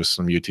obsessed with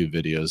some YouTube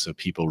videos of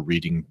people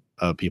reading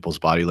people's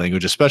body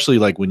language, especially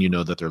like when you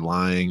know that they're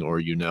lying or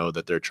you know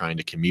that they're trying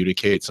to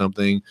communicate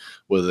something,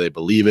 whether they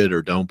believe it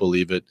or don't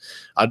believe it.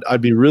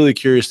 I'd be really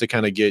curious to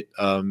kind of get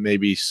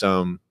maybe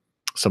some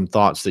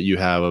thoughts that you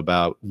have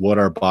about what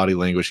our body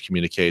language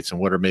communicates and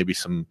what are maybe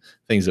some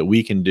things that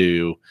we can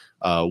do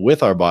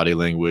with our body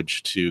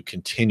language to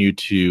continue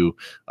to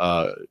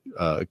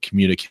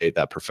communicate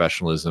that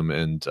professionalism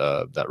and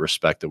that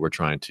respect that we're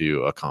trying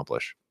to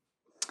accomplish.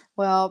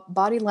 Well,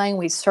 body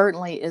language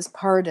certainly is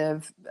part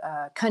of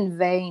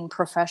conveying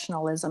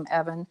professionalism,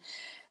 Evan.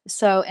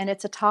 So, and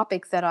it's a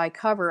topic that I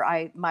cover.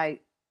 My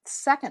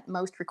second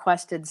most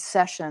requested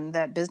session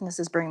that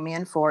businesses bring me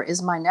in for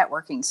is my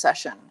networking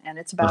session, and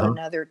it's about Uh-huh.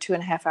 another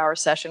 2.5 hour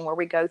session where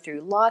we go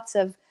through lots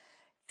of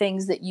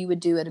things that you would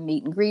do at a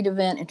meet and greet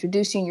event,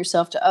 introducing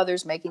yourself to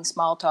others, making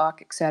small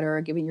talk,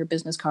 etc., giving your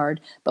business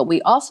card. But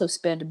we also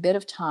spend a bit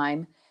of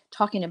time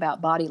talking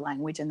about body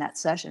language in that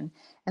session.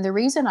 And the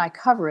reason I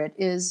cover it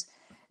is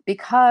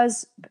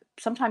because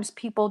sometimes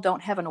people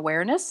don't have an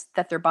awareness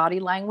that their body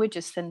language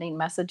is sending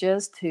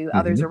messages to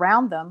others Hmm.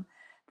 around them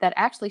that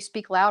actually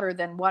speak louder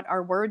than what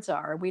our words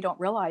are. We don't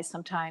realize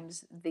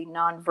sometimes the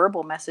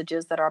nonverbal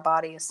messages that our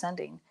body is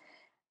sending.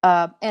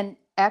 And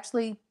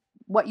actually,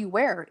 what you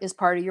wear is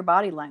part of your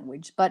body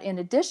language. But in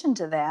addition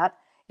to that,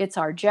 it's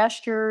our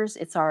gestures,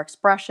 it's our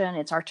expression,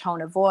 it's our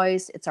tone of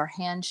voice, it's our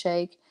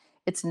handshake,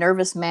 it's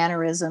nervous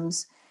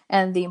mannerisms.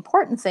 And the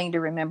important thing to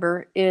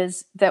remember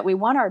is that we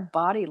want our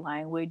body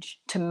language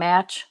to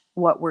match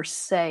what we're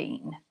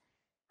saying.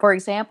 For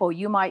example,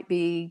 you might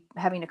be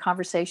having a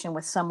conversation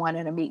with someone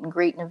at a meet and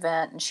greet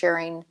event and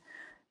sharing,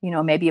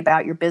 maybe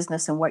about your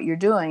business and what you're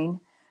doing.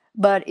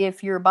 But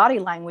if your body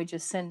language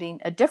is sending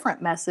a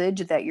different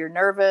message that you're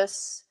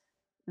nervous,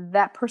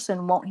 that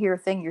person won't hear a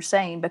thing you're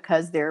saying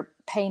because they're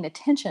paying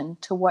attention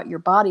to what your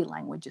body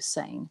language is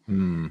saying.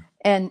 Mm.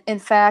 And in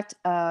fact,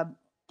 at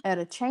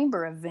a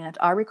chamber event,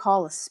 I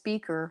recall a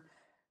speaker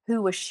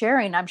who was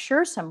sharing, I'm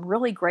sure, some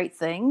really great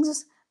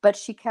things, but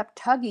she kept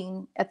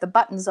tugging at the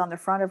buttons on the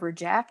front of her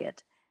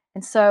jacket.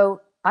 And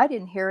so I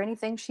didn't hear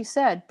anything she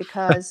said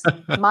because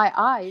my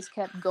eyes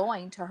kept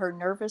going to her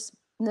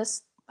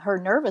nervousness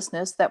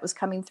that was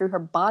coming through her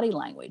body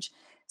language.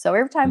 So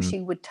every time Mm. she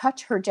would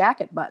touch her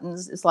jacket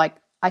buttons, it's like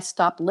I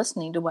stopped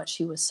listening to what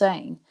she was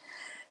saying.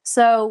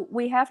 So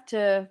we have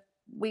to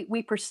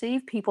we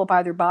perceive people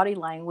by their body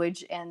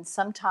language, and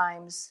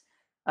sometimes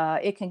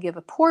it can give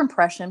a poor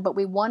impression, but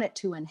we want it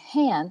to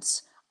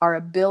enhance our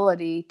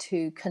ability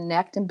to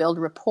connect and build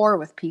rapport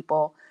with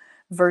people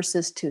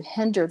versus to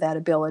hinder that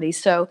ability.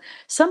 So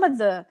some of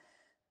the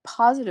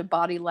positive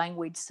body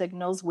language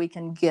signals we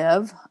can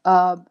give,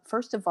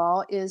 first of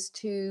all, is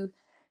to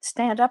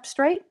stand up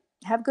straight,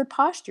 have good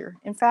posture.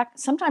 In fact,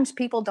 sometimes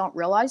people don't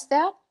realize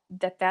that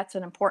that's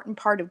an important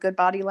part of good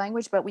body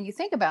language. But when you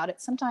think about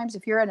it, sometimes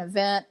if you're at an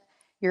event,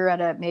 you're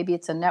at maybe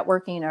it's a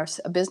networking or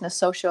a business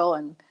social,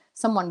 and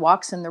someone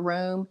walks in the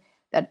room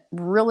that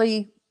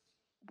really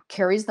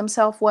carries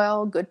themselves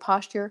well, good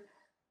posture,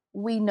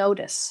 we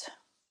notice.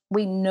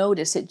 We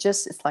notice it.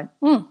 Just it's like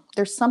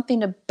there's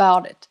something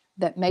about it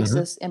that makes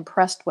Mhm. us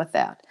impressed with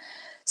that.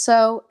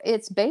 So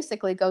it's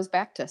basically goes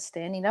back to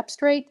standing up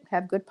straight,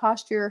 have good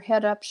posture,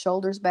 head up,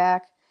 shoulders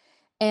back.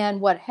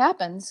 And what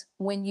happens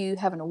when you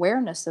have an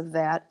awareness of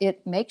that,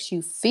 it makes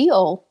you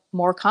feel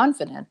more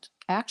confident,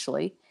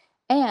 actually,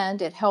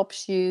 and it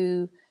helps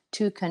you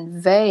to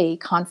convey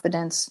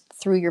confidence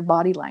through your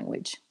body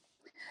language.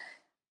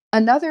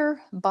 Another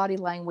body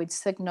language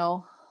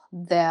signal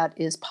that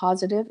is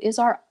positive is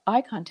our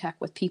eye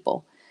contact with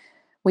people.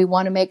 We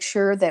want to make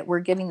sure that we're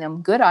giving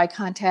them good eye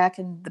contact,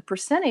 and the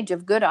percentage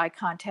of good eye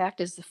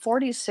contact is the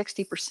 40 to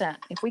 60%.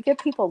 If we give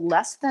people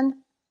less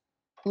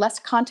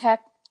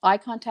eye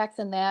contact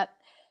than that,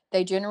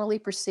 they generally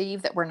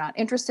perceive that we're not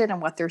interested in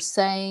what they're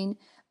saying.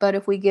 But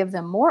if we give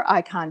them more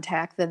eye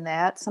contact than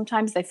that,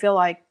 sometimes they feel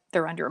like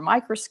they're under a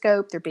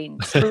microscope, they're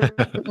being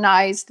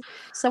scrutinized.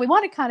 So we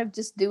want to kind of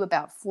just do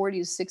about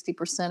 40 to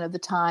 60% of the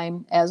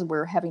time as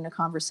we're having a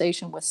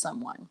conversation with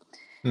someone.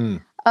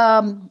 Mm.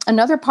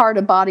 Another part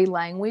of body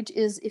language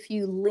is if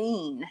you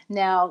lean.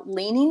 Now,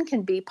 leaning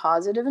can be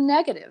positive and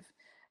negative.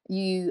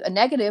 A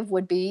negative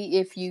would be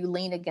if you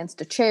lean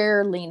against a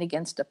chair, lean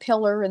against a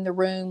pillar in the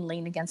room,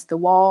 lean against the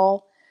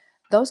wall.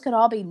 Those could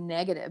all be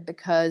negative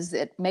because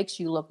it makes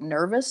you look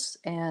nervous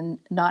and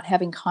not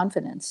having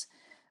confidence.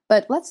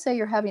 But let's say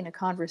you're having a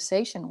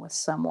conversation with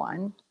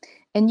someone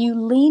and you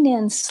lean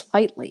in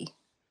slightly.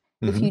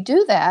 If you Mhm.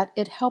 do that,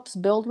 it helps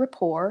build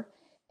rapport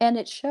and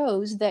it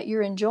shows that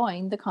you're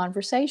enjoying the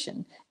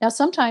conversation. Now,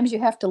 sometimes you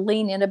have to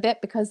lean in a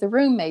bit because the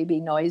room may be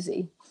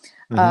noisy,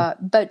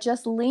 Mhm. but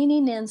just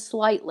leaning in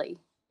slightly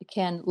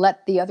can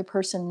let the other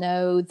person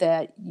know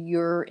that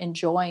you're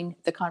enjoying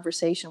the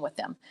conversation with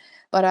them.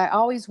 But I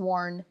always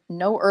warn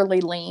no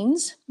early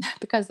leans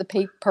because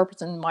the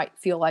person might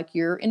feel like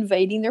you're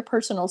invading their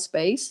personal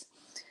space.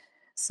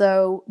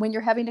 So when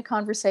you're having a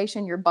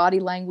conversation, your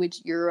body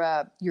language,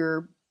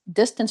 your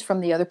distance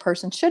from the other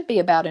person should be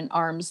about an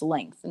arm's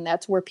length, and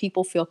that's where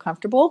people feel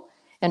comfortable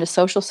in a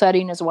social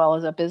setting as well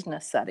as a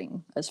business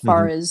setting, as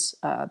far Mhm. as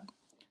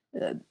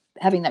uh,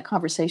 having that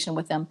conversation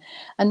with them.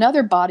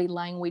 Another body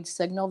language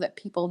signal that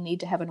people need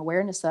to have an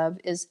awareness of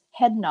is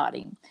head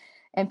nodding.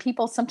 And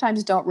people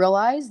sometimes don't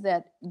realize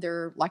that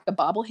they're like a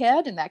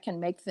bobblehead, and that can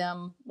make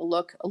them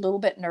look a little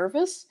bit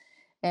nervous,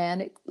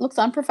 and it looks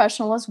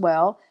unprofessional as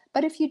well.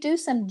 But if you do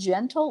some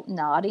gentle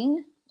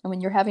nodding when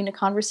you're having a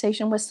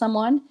conversation with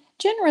someone,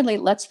 generally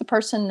it lets the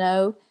person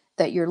know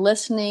that you're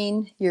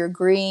listening, you're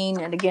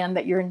agreeing, and again,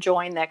 that you're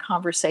enjoying that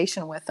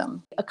conversation with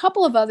them. A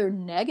couple of other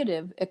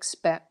negative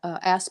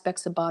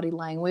aspects of body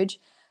language.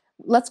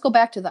 Let's go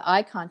back to the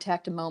eye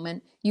contact a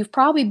moment. You've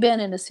probably been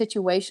in a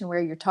situation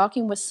where you're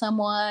talking with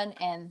someone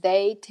and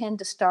they tend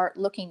to start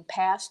looking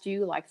past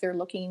you, like they're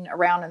looking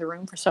around in the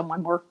room for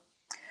someone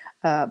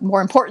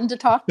more important to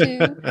talk to.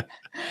 Yeah,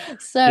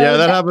 So that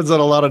that, happens at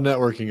a lot of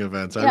networking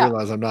events. I yeah,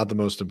 realize I'm not the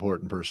most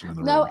important person in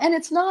the no, room. and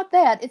it's not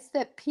that. It's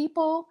that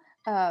people.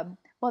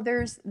 Well,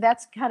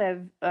 that's kind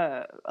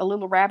of a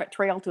little rabbit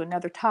trail to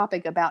another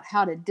topic about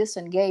how to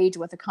disengage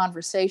with a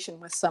conversation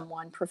with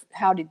someone,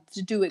 how to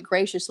do it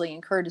graciously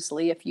and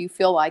courteously if you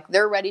feel like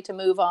they're ready to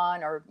move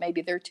on, or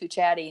maybe they're too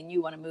chatty and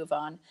you want to move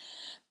on.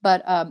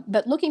 But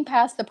looking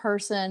past the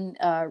person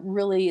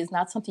really is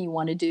not something you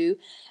want to do.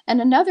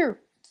 And another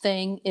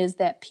thing is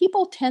that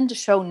people tend to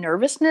show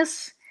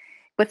nervousness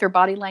with their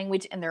body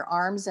language in their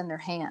arms and their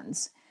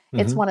hands.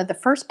 It's Mhm. one of the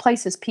first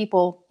places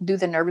people do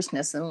the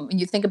nervousness. And when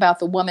you think about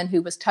the woman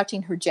who was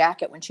touching her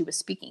jacket when she was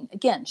speaking,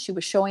 again, she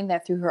was showing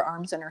that through her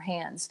arms and her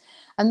hands.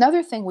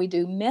 Another thing we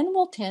do, men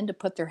will tend to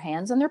put their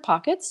hands in their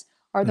pockets,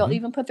 or they'll Mhm.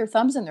 even put their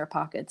thumbs in their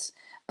pockets,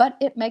 but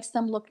it makes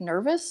them look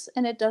nervous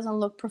and it doesn't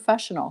look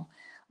professional.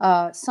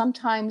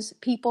 Sometimes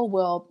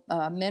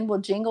men will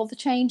jingle the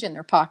change in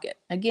their pocket.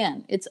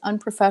 Again, it's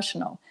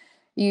unprofessional.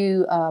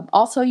 You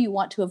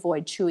want to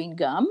avoid chewing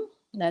gum.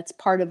 That's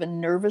part of a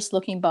nervous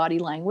looking body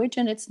language,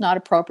 and it's not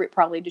appropriate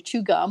probably to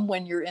chew gum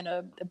when you're in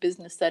a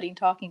business setting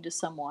talking to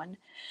someone.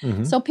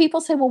 Mhm. So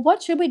people say, well,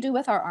 what should we do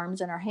with our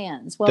arms and our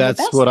hands? Well,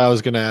 That's what I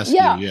was gonna ask you,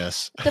 yeah,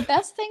 yes. the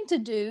best thing to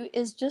do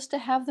is just to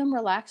have them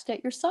relaxed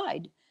at your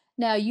side.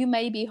 Now, you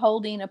may be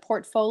holding a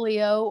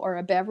portfolio or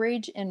a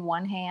beverage in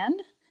one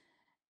hand.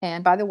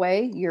 And by the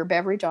way, your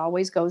beverage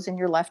always goes in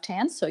your left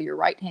hand, so your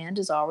right hand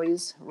is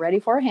always ready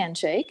for a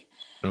handshake.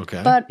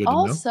 Okay, But good to know.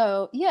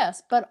 also,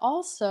 yes, but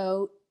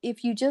also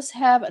if you just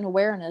have an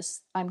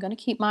awareness, I'm going to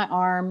keep my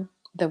arm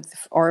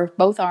or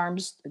both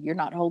arms, you're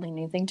not holding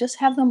anything, just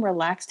have them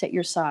relaxed at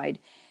your side.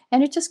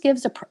 And it just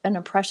gives an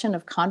impression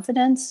of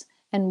confidence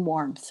and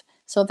warmth.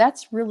 So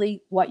that's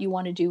really what you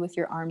want to do with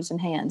your arms and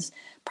hands.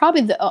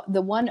 Probably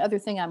the one other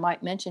thing I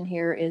might mention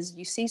here is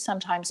you see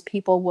sometimes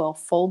people will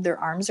fold their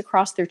arms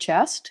across their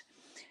chest.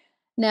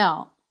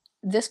 Now,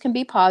 this can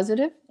be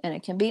positive and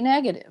it can be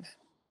negative.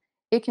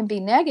 It can be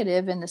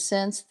negative in the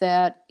sense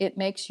that it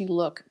makes you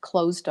look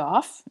closed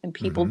off and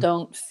people Mhm.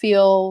 don't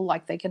feel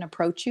like they can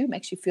approach you,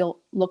 makes you feel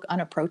look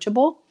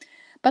unapproachable.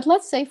 But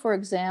let's say, for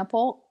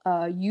example,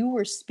 you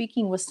were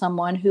speaking with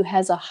someone who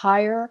has a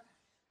higher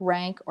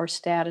rank or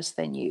status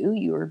than you.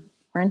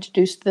 Were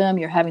introduced to them,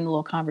 you're having a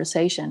little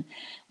conversation.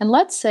 And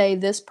let's say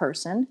this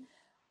person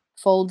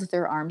folds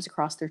their arms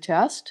across their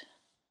chest.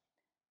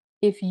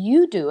 If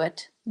you do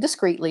it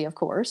discreetly, of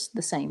course,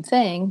 the same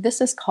thing,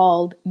 this is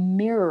called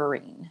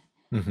mirroring.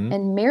 Mhm.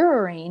 And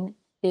mirroring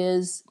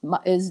is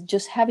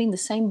just having the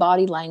same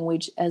body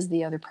language as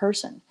the other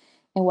person.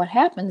 And what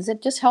happens,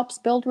 it just helps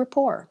build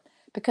rapport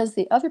because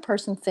the other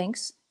person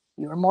thinks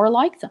you're more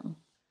like them.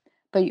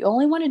 But you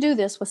only want to do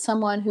this with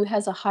someone who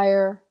has a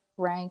higher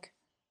rank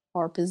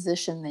or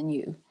position than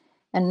you.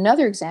 And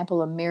another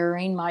example of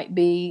mirroring might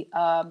be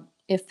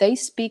if they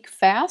speak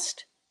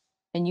fast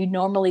and you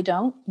normally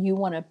don't, you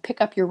want to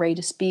pick up your rate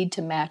of speed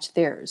to match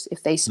theirs.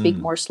 If they speak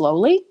Mm. more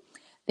slowly,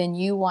 then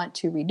you want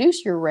to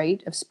reduce your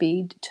rate of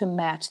speed to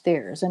match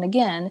theirs. And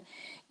again,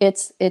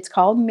 it's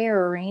called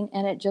mirroring,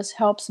 and it just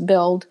helps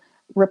build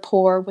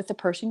rapport with the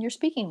person you're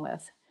speaking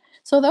with.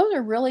 So those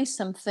are really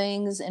some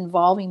things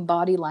involving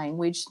body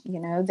language,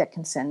 that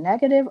can send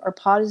negative or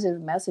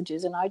positive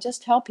messages. And I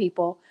just tell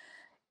people,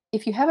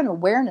 if you have an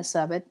awareness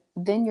of it,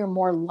 then you're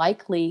more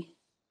likely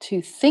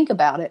to think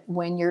about it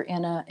when you're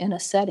in a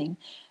setting.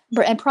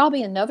 And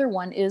probably another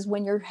one is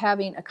when you're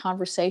having a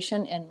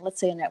conversation in, let's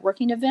say, a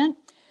networking event.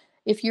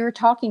 If you're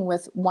talking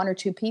with one or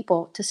two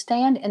people, to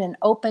stand in an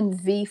open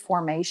V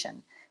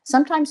formation.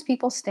 Sometimes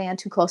people stand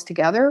too close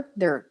together,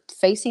 they're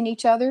facing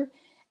each other,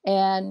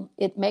 and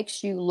it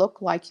makes you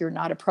look like you're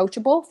not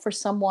approachable for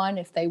someone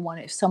if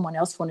someone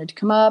else wanted to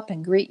come up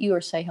and greet you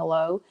or say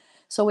hello.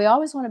 So we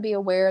always want to be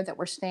aware that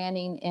we're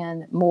standing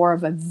in more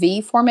of a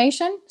V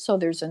formation. So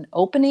there's an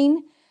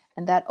opening,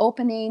 and that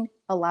opening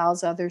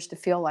allows others to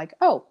feel like,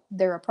 oh,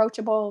 they're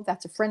approachable.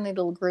 That's a friendly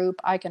little group.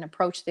 I can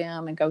approach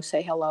them and go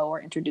say hello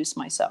or introduce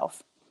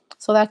myself.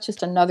 So that's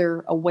just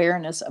another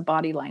awareness of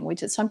body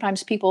language that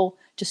sometimes people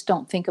just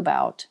don't think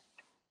about.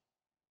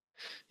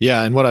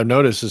 Yeah, and what I've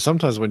noticed is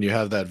sometimes when you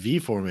have that V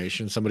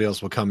formation, somebody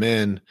else will come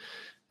in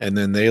and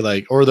then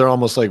they or they're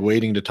almost like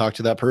waiting to talk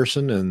to that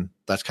person, and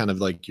that's kind of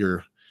like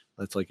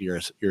That's like your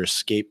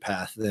escape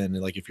path. Then,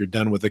 like if you're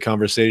done with the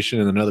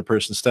conversation and another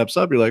person steps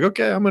up, you're like,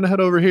 okay, I'm going to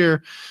head over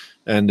here.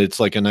 And it's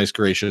like a nice,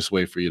 gracious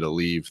way for you to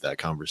leave that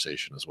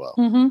conversation as well.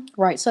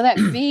 Right. So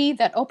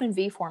that open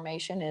V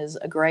formation is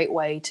a great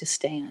way to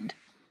stand.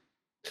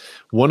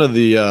 One of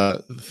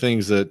the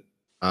things that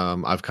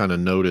I've kind of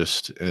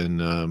noticed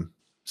in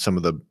some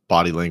of the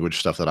body language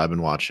stuff that I've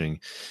been watching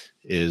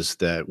is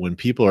that when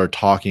people are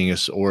talking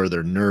or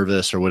they're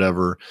nervous or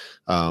whatever,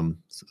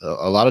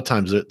 a lot of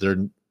times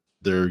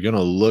they're going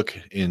to look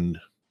in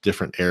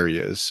different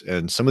areas,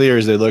 and some of the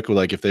areas they look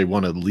like if they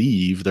want to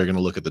leave, they're going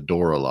to look at the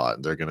door a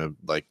lot. They're going to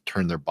like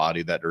turn their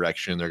body that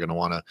direction.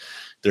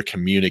 They're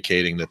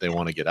communicating that they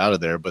want to get out of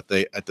there, but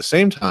they at the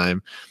same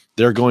time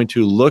they're going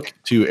to look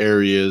to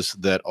areas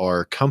that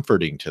are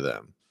comforting to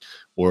them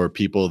or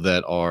people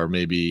that are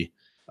maybe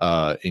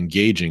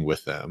engaging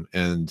with them.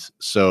 And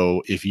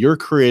so if you're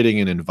creating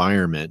an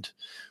environment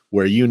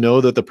where you know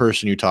that the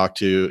person you're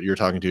talking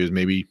to is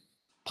maybe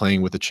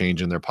playing with the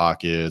change in their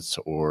pockets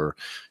or,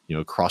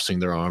 crossing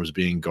their arms,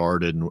 being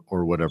guarded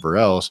or whatever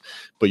else,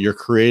 but you're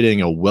creating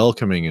a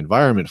welcoming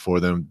environment for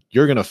them,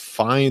 you're going to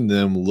find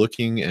them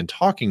looking and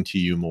talking to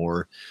you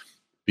more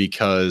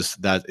because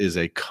that is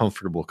a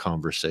comfortable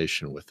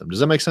conversation with them.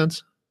 Does that make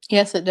sense?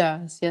 Yes, it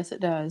does. Yes,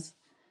 it does.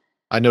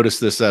 I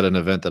noticed this at an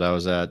event that I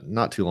was at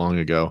not too long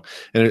ago,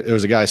 and it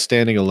was a guy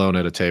standing alone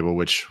at a table,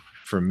 which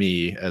for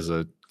me as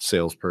a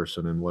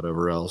salesperson and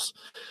whatever else,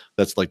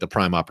 that's like the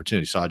prime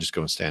opportunity. So I just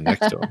go and stand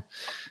next to him.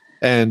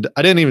 And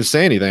I didn't even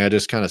say anything. I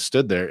just kind of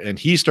stood there, and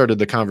he started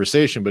the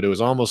conversation, but it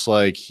was almost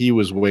like he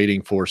was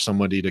waiting for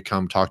somebody to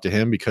come talk to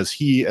him because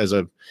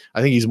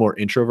I think he's more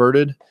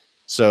introverted.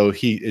 So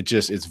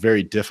it's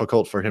very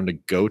difficult for him to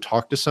go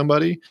talk to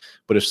somebody.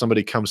 But if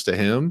somebody comes to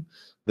him,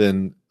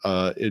 then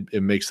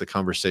it makes the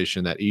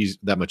conversation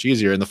that much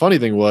easier. And the funny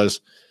thing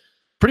was,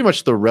 pretty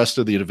much the rest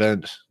of the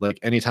event, like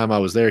anytime I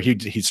was there,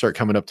 he'd start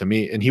coming up to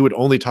me, and he would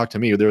only talk to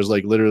me. There was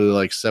like literally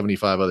like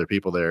 75 other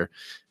people there,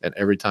 and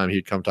every time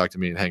he'd come talk to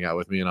me and hang out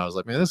with me, and I was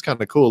like, man, that's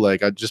kind of cool.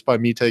 Like just by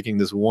me taking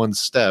this one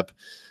step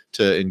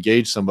to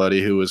engage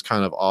somebody who was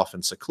kind of off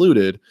and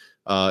secluded,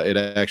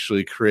 it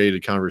actually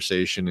created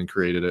conversation and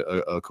created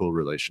a cool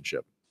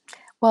relationship.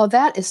 Well,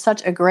 that is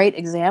such a great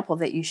example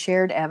that you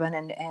shared, Evan,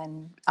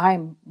 and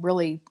I'm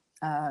really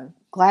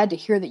glad to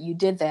hear that you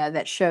did that.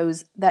 That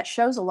shows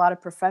a lot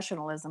of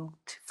professionalism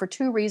for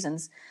two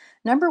reasons.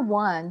 Number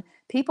one,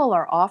 people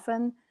are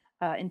often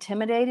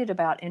intimidated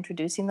about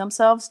introducing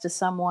themselves to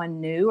someone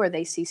new, or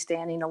they see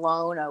standing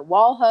alone a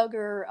wall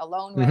hugger, a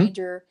lone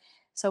ranger.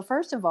 So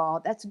first of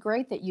all, that's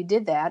great that you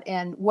did that,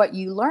 and what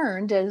you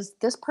learned is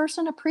this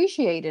person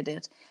appreciated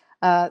it.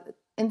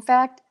 In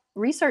fact,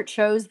 research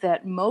shows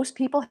that most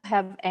people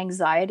have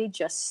anxiety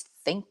just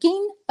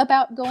thinking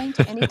about going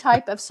to any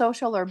type of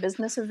social or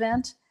business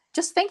event,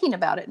 just thinking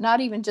about it, not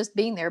even just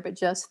being there, but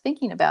just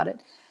thinking about it.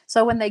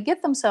 So when they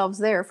get themselves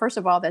there, first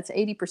of all, that's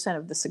 80%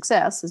 of the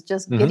success is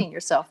just getting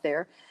yourself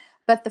there.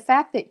 But the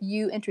fact that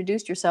you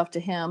introduced yourself to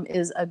him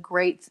is a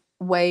great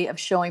way of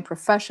showing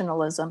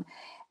professionalism.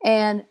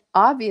 And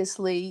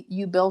obviously,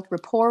 you built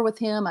rapport with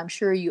him. I'm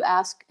sure you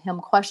asked him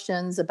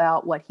questions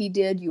about what he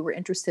did. You were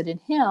interested in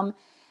him.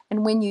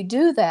 And when you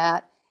do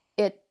that,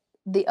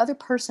 the other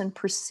person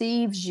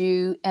perceives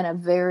you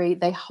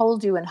they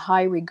hold you in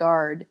high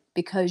regard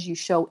because you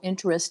show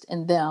interest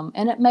in them,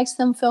 and it makes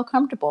them feel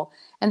comfortable.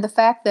 And the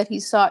fact that he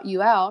sought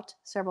you out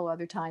several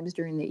other times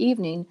during the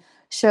evening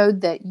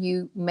showed that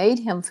you made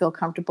him feel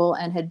comfortable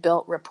and had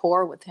built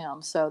rapport with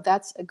him. So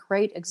that's a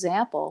great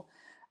example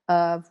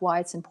of why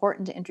it's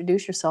important to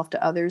introduce yourself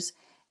to others.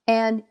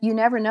 And you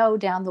never know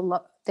down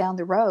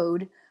the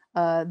road,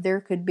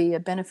 there could be a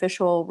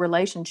beneficial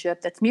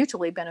relationship that's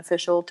mutually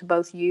beneficial to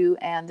both you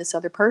and this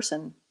other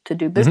person to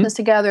do business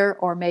together,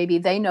 or maybe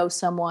they know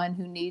someone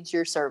who needs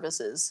your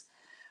services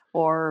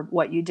or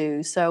what you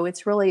do. So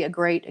it's really a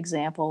great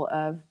example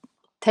of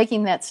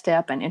taking that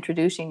step and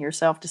introducing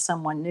yourself to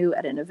someone new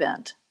at an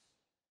event.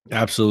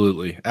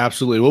 Absolutely.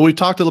 Absolutely. Well, we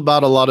talked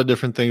about a lot of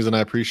different things, and I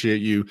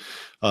appreciate you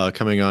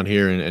coming on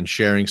here and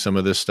sharing some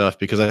of this stuff,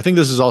 because I think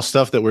this is all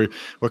stuff that we're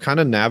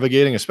kind of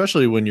navigating,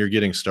 especially when you're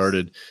getting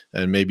started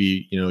and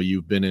maybe,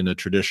 you've been in a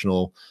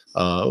traditional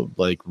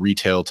like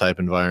retail type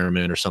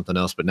environment or something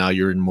else, but now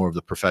you're in more of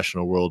the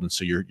professional world. And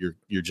so you're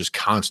just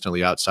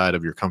constantly outside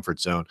of your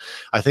comfort zone.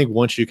 I think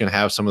once you can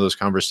have some of those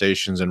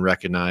conversations and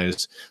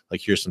recognize,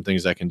 like, here's some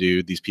things I can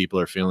do. These people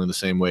are feeling the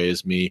same way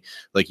as me.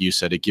 Like you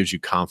said, it gives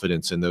you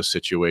confidence in those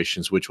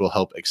situations, which will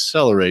help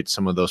accelerate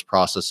some of those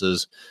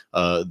processes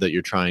that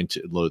you're trying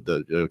to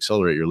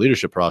accelerate your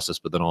leadership process,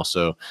 but then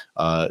also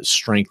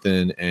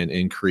strengthen and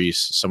increase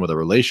some of the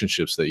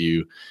relationships that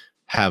you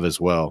have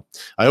as well.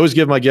 I always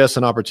give my guests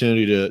an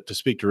opportunity to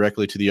speak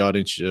directly to the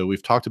audience.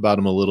 We've talked about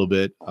them a little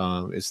bit.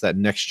 It's that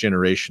next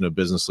generation of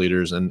business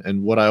leaders.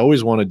 And what I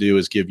always want to do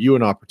is give you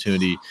an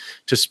opportunity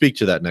to speak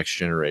to that next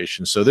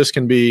generation. So this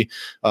can be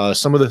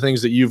some of the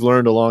things that you've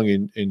learned along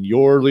in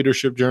your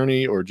leadership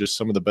journey, or just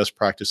some of the best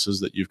practices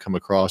that you've come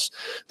across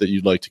that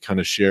you'd like to kind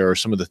of share, or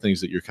some of the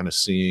things that you're kind of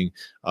seeing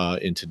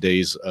in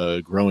today's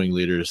growing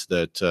leaders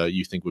that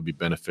you think would be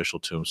beneficial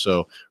to them.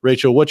 So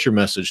Rachel, what's your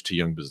message to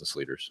young business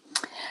leaders?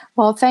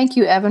 Well, thank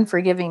you, Evan, for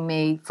giving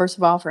me, first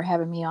of all, for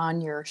having me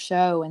on your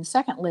show. And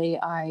secondly,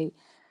 a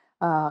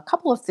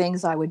couple of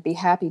things I would be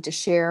happy to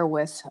share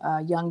with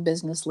young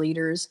business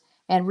leaders.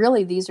 And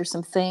really, these are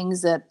some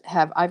things that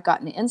I've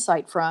gotten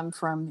insight from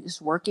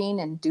just working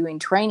and doing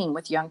training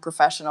with young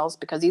professionals,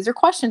 because these are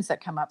questions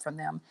that come up from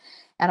them.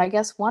 And I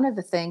guess one of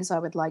the things I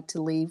would like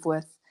to leave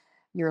with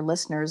your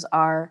listeners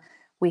are,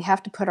 we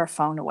have to put our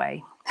phone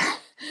away.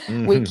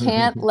 We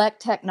can't let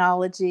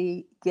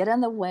technology get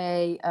in the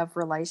way of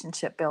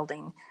relationship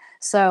building.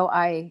 So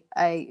I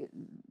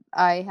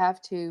have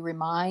to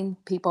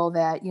remind people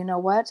that, you know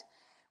what,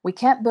 we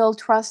can't build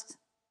trust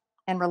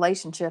and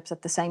relationships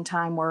at the same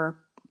time we're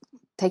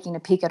taking a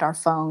peek at our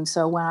phone.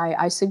 So when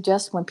I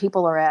suggest, when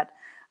people are at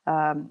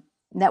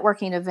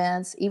networking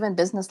events, even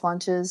business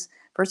lunches,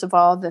 first of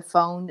all, the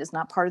phone is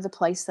not part of the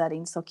place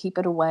setting, so keep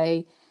it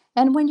away.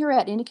 And when you're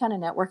at any kind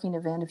of networking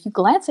event, if you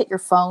glance at your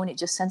phone, it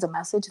just sends a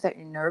message that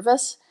you're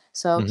nervous.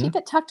 So keep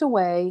it tucked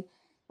away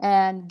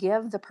and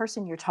give the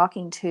person you're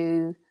talking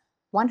to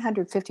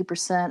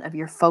 150% of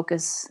your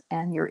focus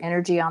and your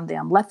energy on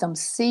them. Let them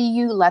see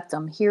you, let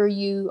them hear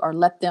you, or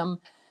let them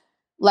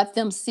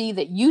see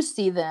that you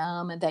see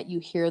them and that you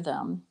hear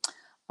them.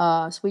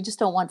 So we just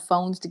don't want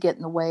phones to get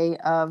in the way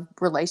of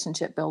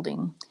relationship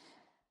building.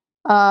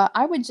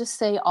 I would just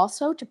say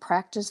also to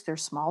practice their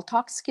small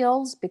talk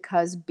skills,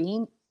 because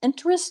being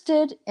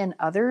interested in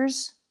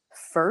others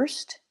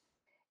first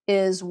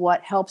is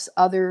what helps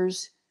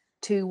others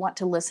to want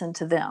to listen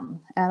to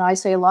them. And I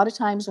say a lot of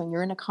times when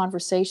you're in a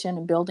conversation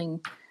and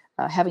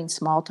having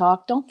small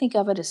talk, don't think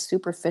of it as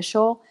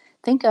superficial.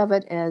 Think of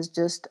it as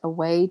just a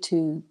way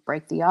to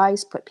break the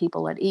ice, put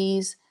people at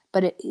ease,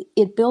 but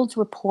it builds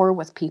rapport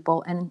with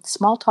people, and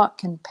small talk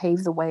can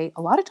pave the way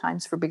a lot of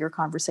times for bigger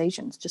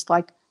conversations, just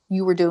like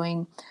you were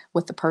doing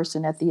with the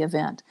person at the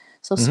event.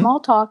 So small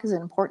talk is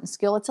an important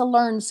skill. It's a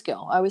learned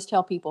skill. I always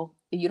tell people,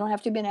 you don't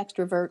have to be an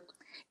extrovert.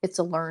 It's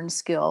a learned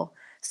skill.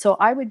 So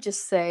I would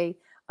just say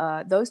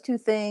those two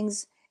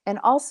things. And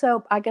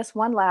also, I guess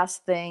one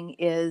last thing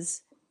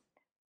is,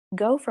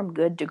 go from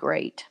good to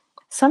great.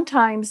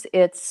 Sometimes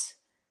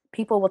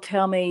people will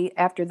tell me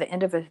after the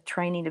end of a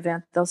training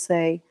event, they'll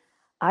say,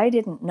 I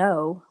didn't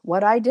know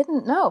what I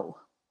didn't know.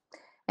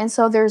 And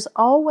so there's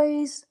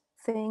always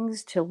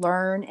things to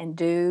learn and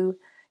do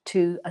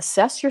to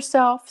assess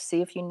yourself,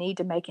 see if you need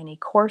to make any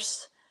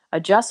course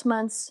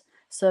adjustments,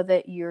 so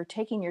that you're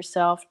taking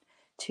yourself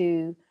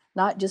to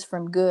not just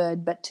from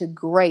good, but to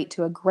great,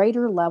 to a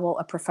greater level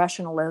of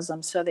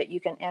professionalism, so that you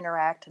can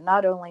interact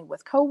not only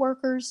with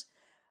coworkers,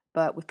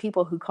 but with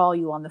people who call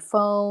you on the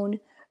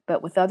phone,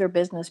 but with other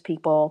business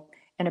people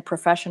in a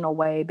professional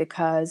way,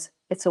 because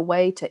it's a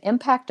way to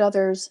impact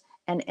others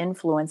and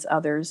influence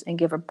others and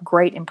give a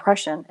great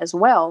impression as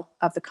well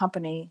of the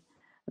company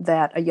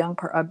that a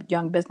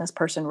young business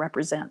person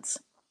represents.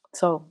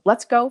 So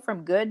let's go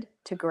from good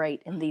to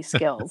great in these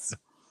skills.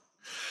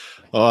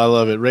 Oh, I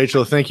love it.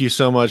 Rachel, thank you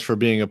so much for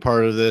being a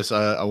part of this.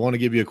 I want to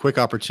give you a quick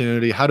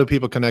opportunity. How do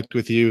people connect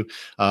with you?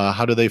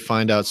 How do they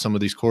find out some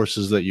of these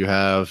courses that you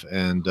have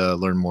and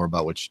learn more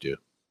about what you do?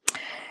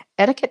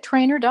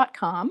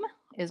 Etiquettetrainer.com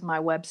is my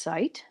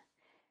website.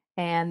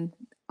 And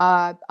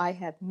I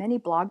have many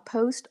blog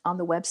posts on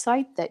the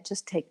website that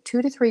just take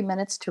 2 to 3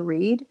 minutes to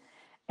read.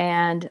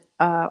 And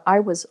I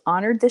was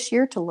honored this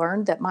year to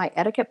learn that my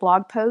etiquette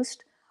blog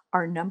posts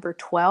are number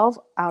 12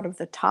 out of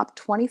the top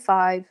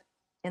 25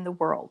 in the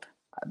world.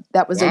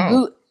 That was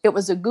it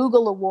was a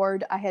Google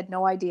award I had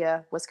no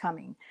idea was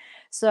coming.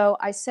 So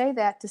I say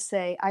that to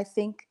say I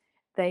think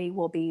they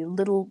will be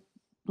little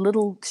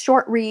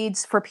short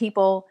reads for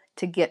people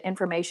to get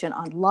information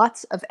on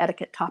lots of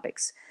etiquette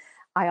topics.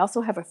 I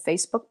also have a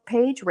Facebook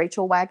page,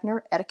 Rachel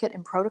Wagner, Etiquette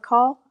and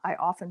Protocol. I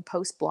often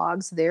post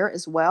blogs there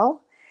as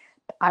well.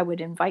 I would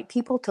invite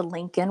people to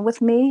link in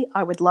with me.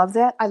 I would love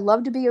that. I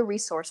love to be a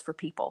resource for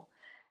people.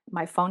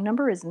 My phone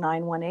number is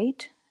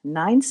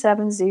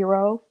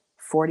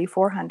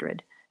 918-970-4400.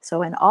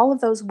 So in all of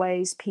those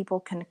ways,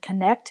 people can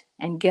connect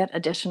and get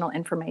additional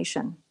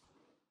information.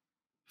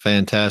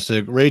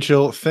 Fantastic.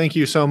 Rachel, thank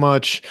you so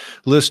much.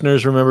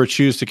 Listeners, remember,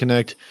 choose to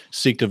connect,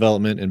 seek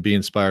development, and be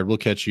inspired. We'll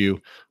catch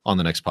you on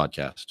the next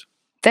podcast.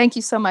 Thank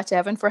you so much,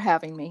 Evan, for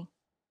having me.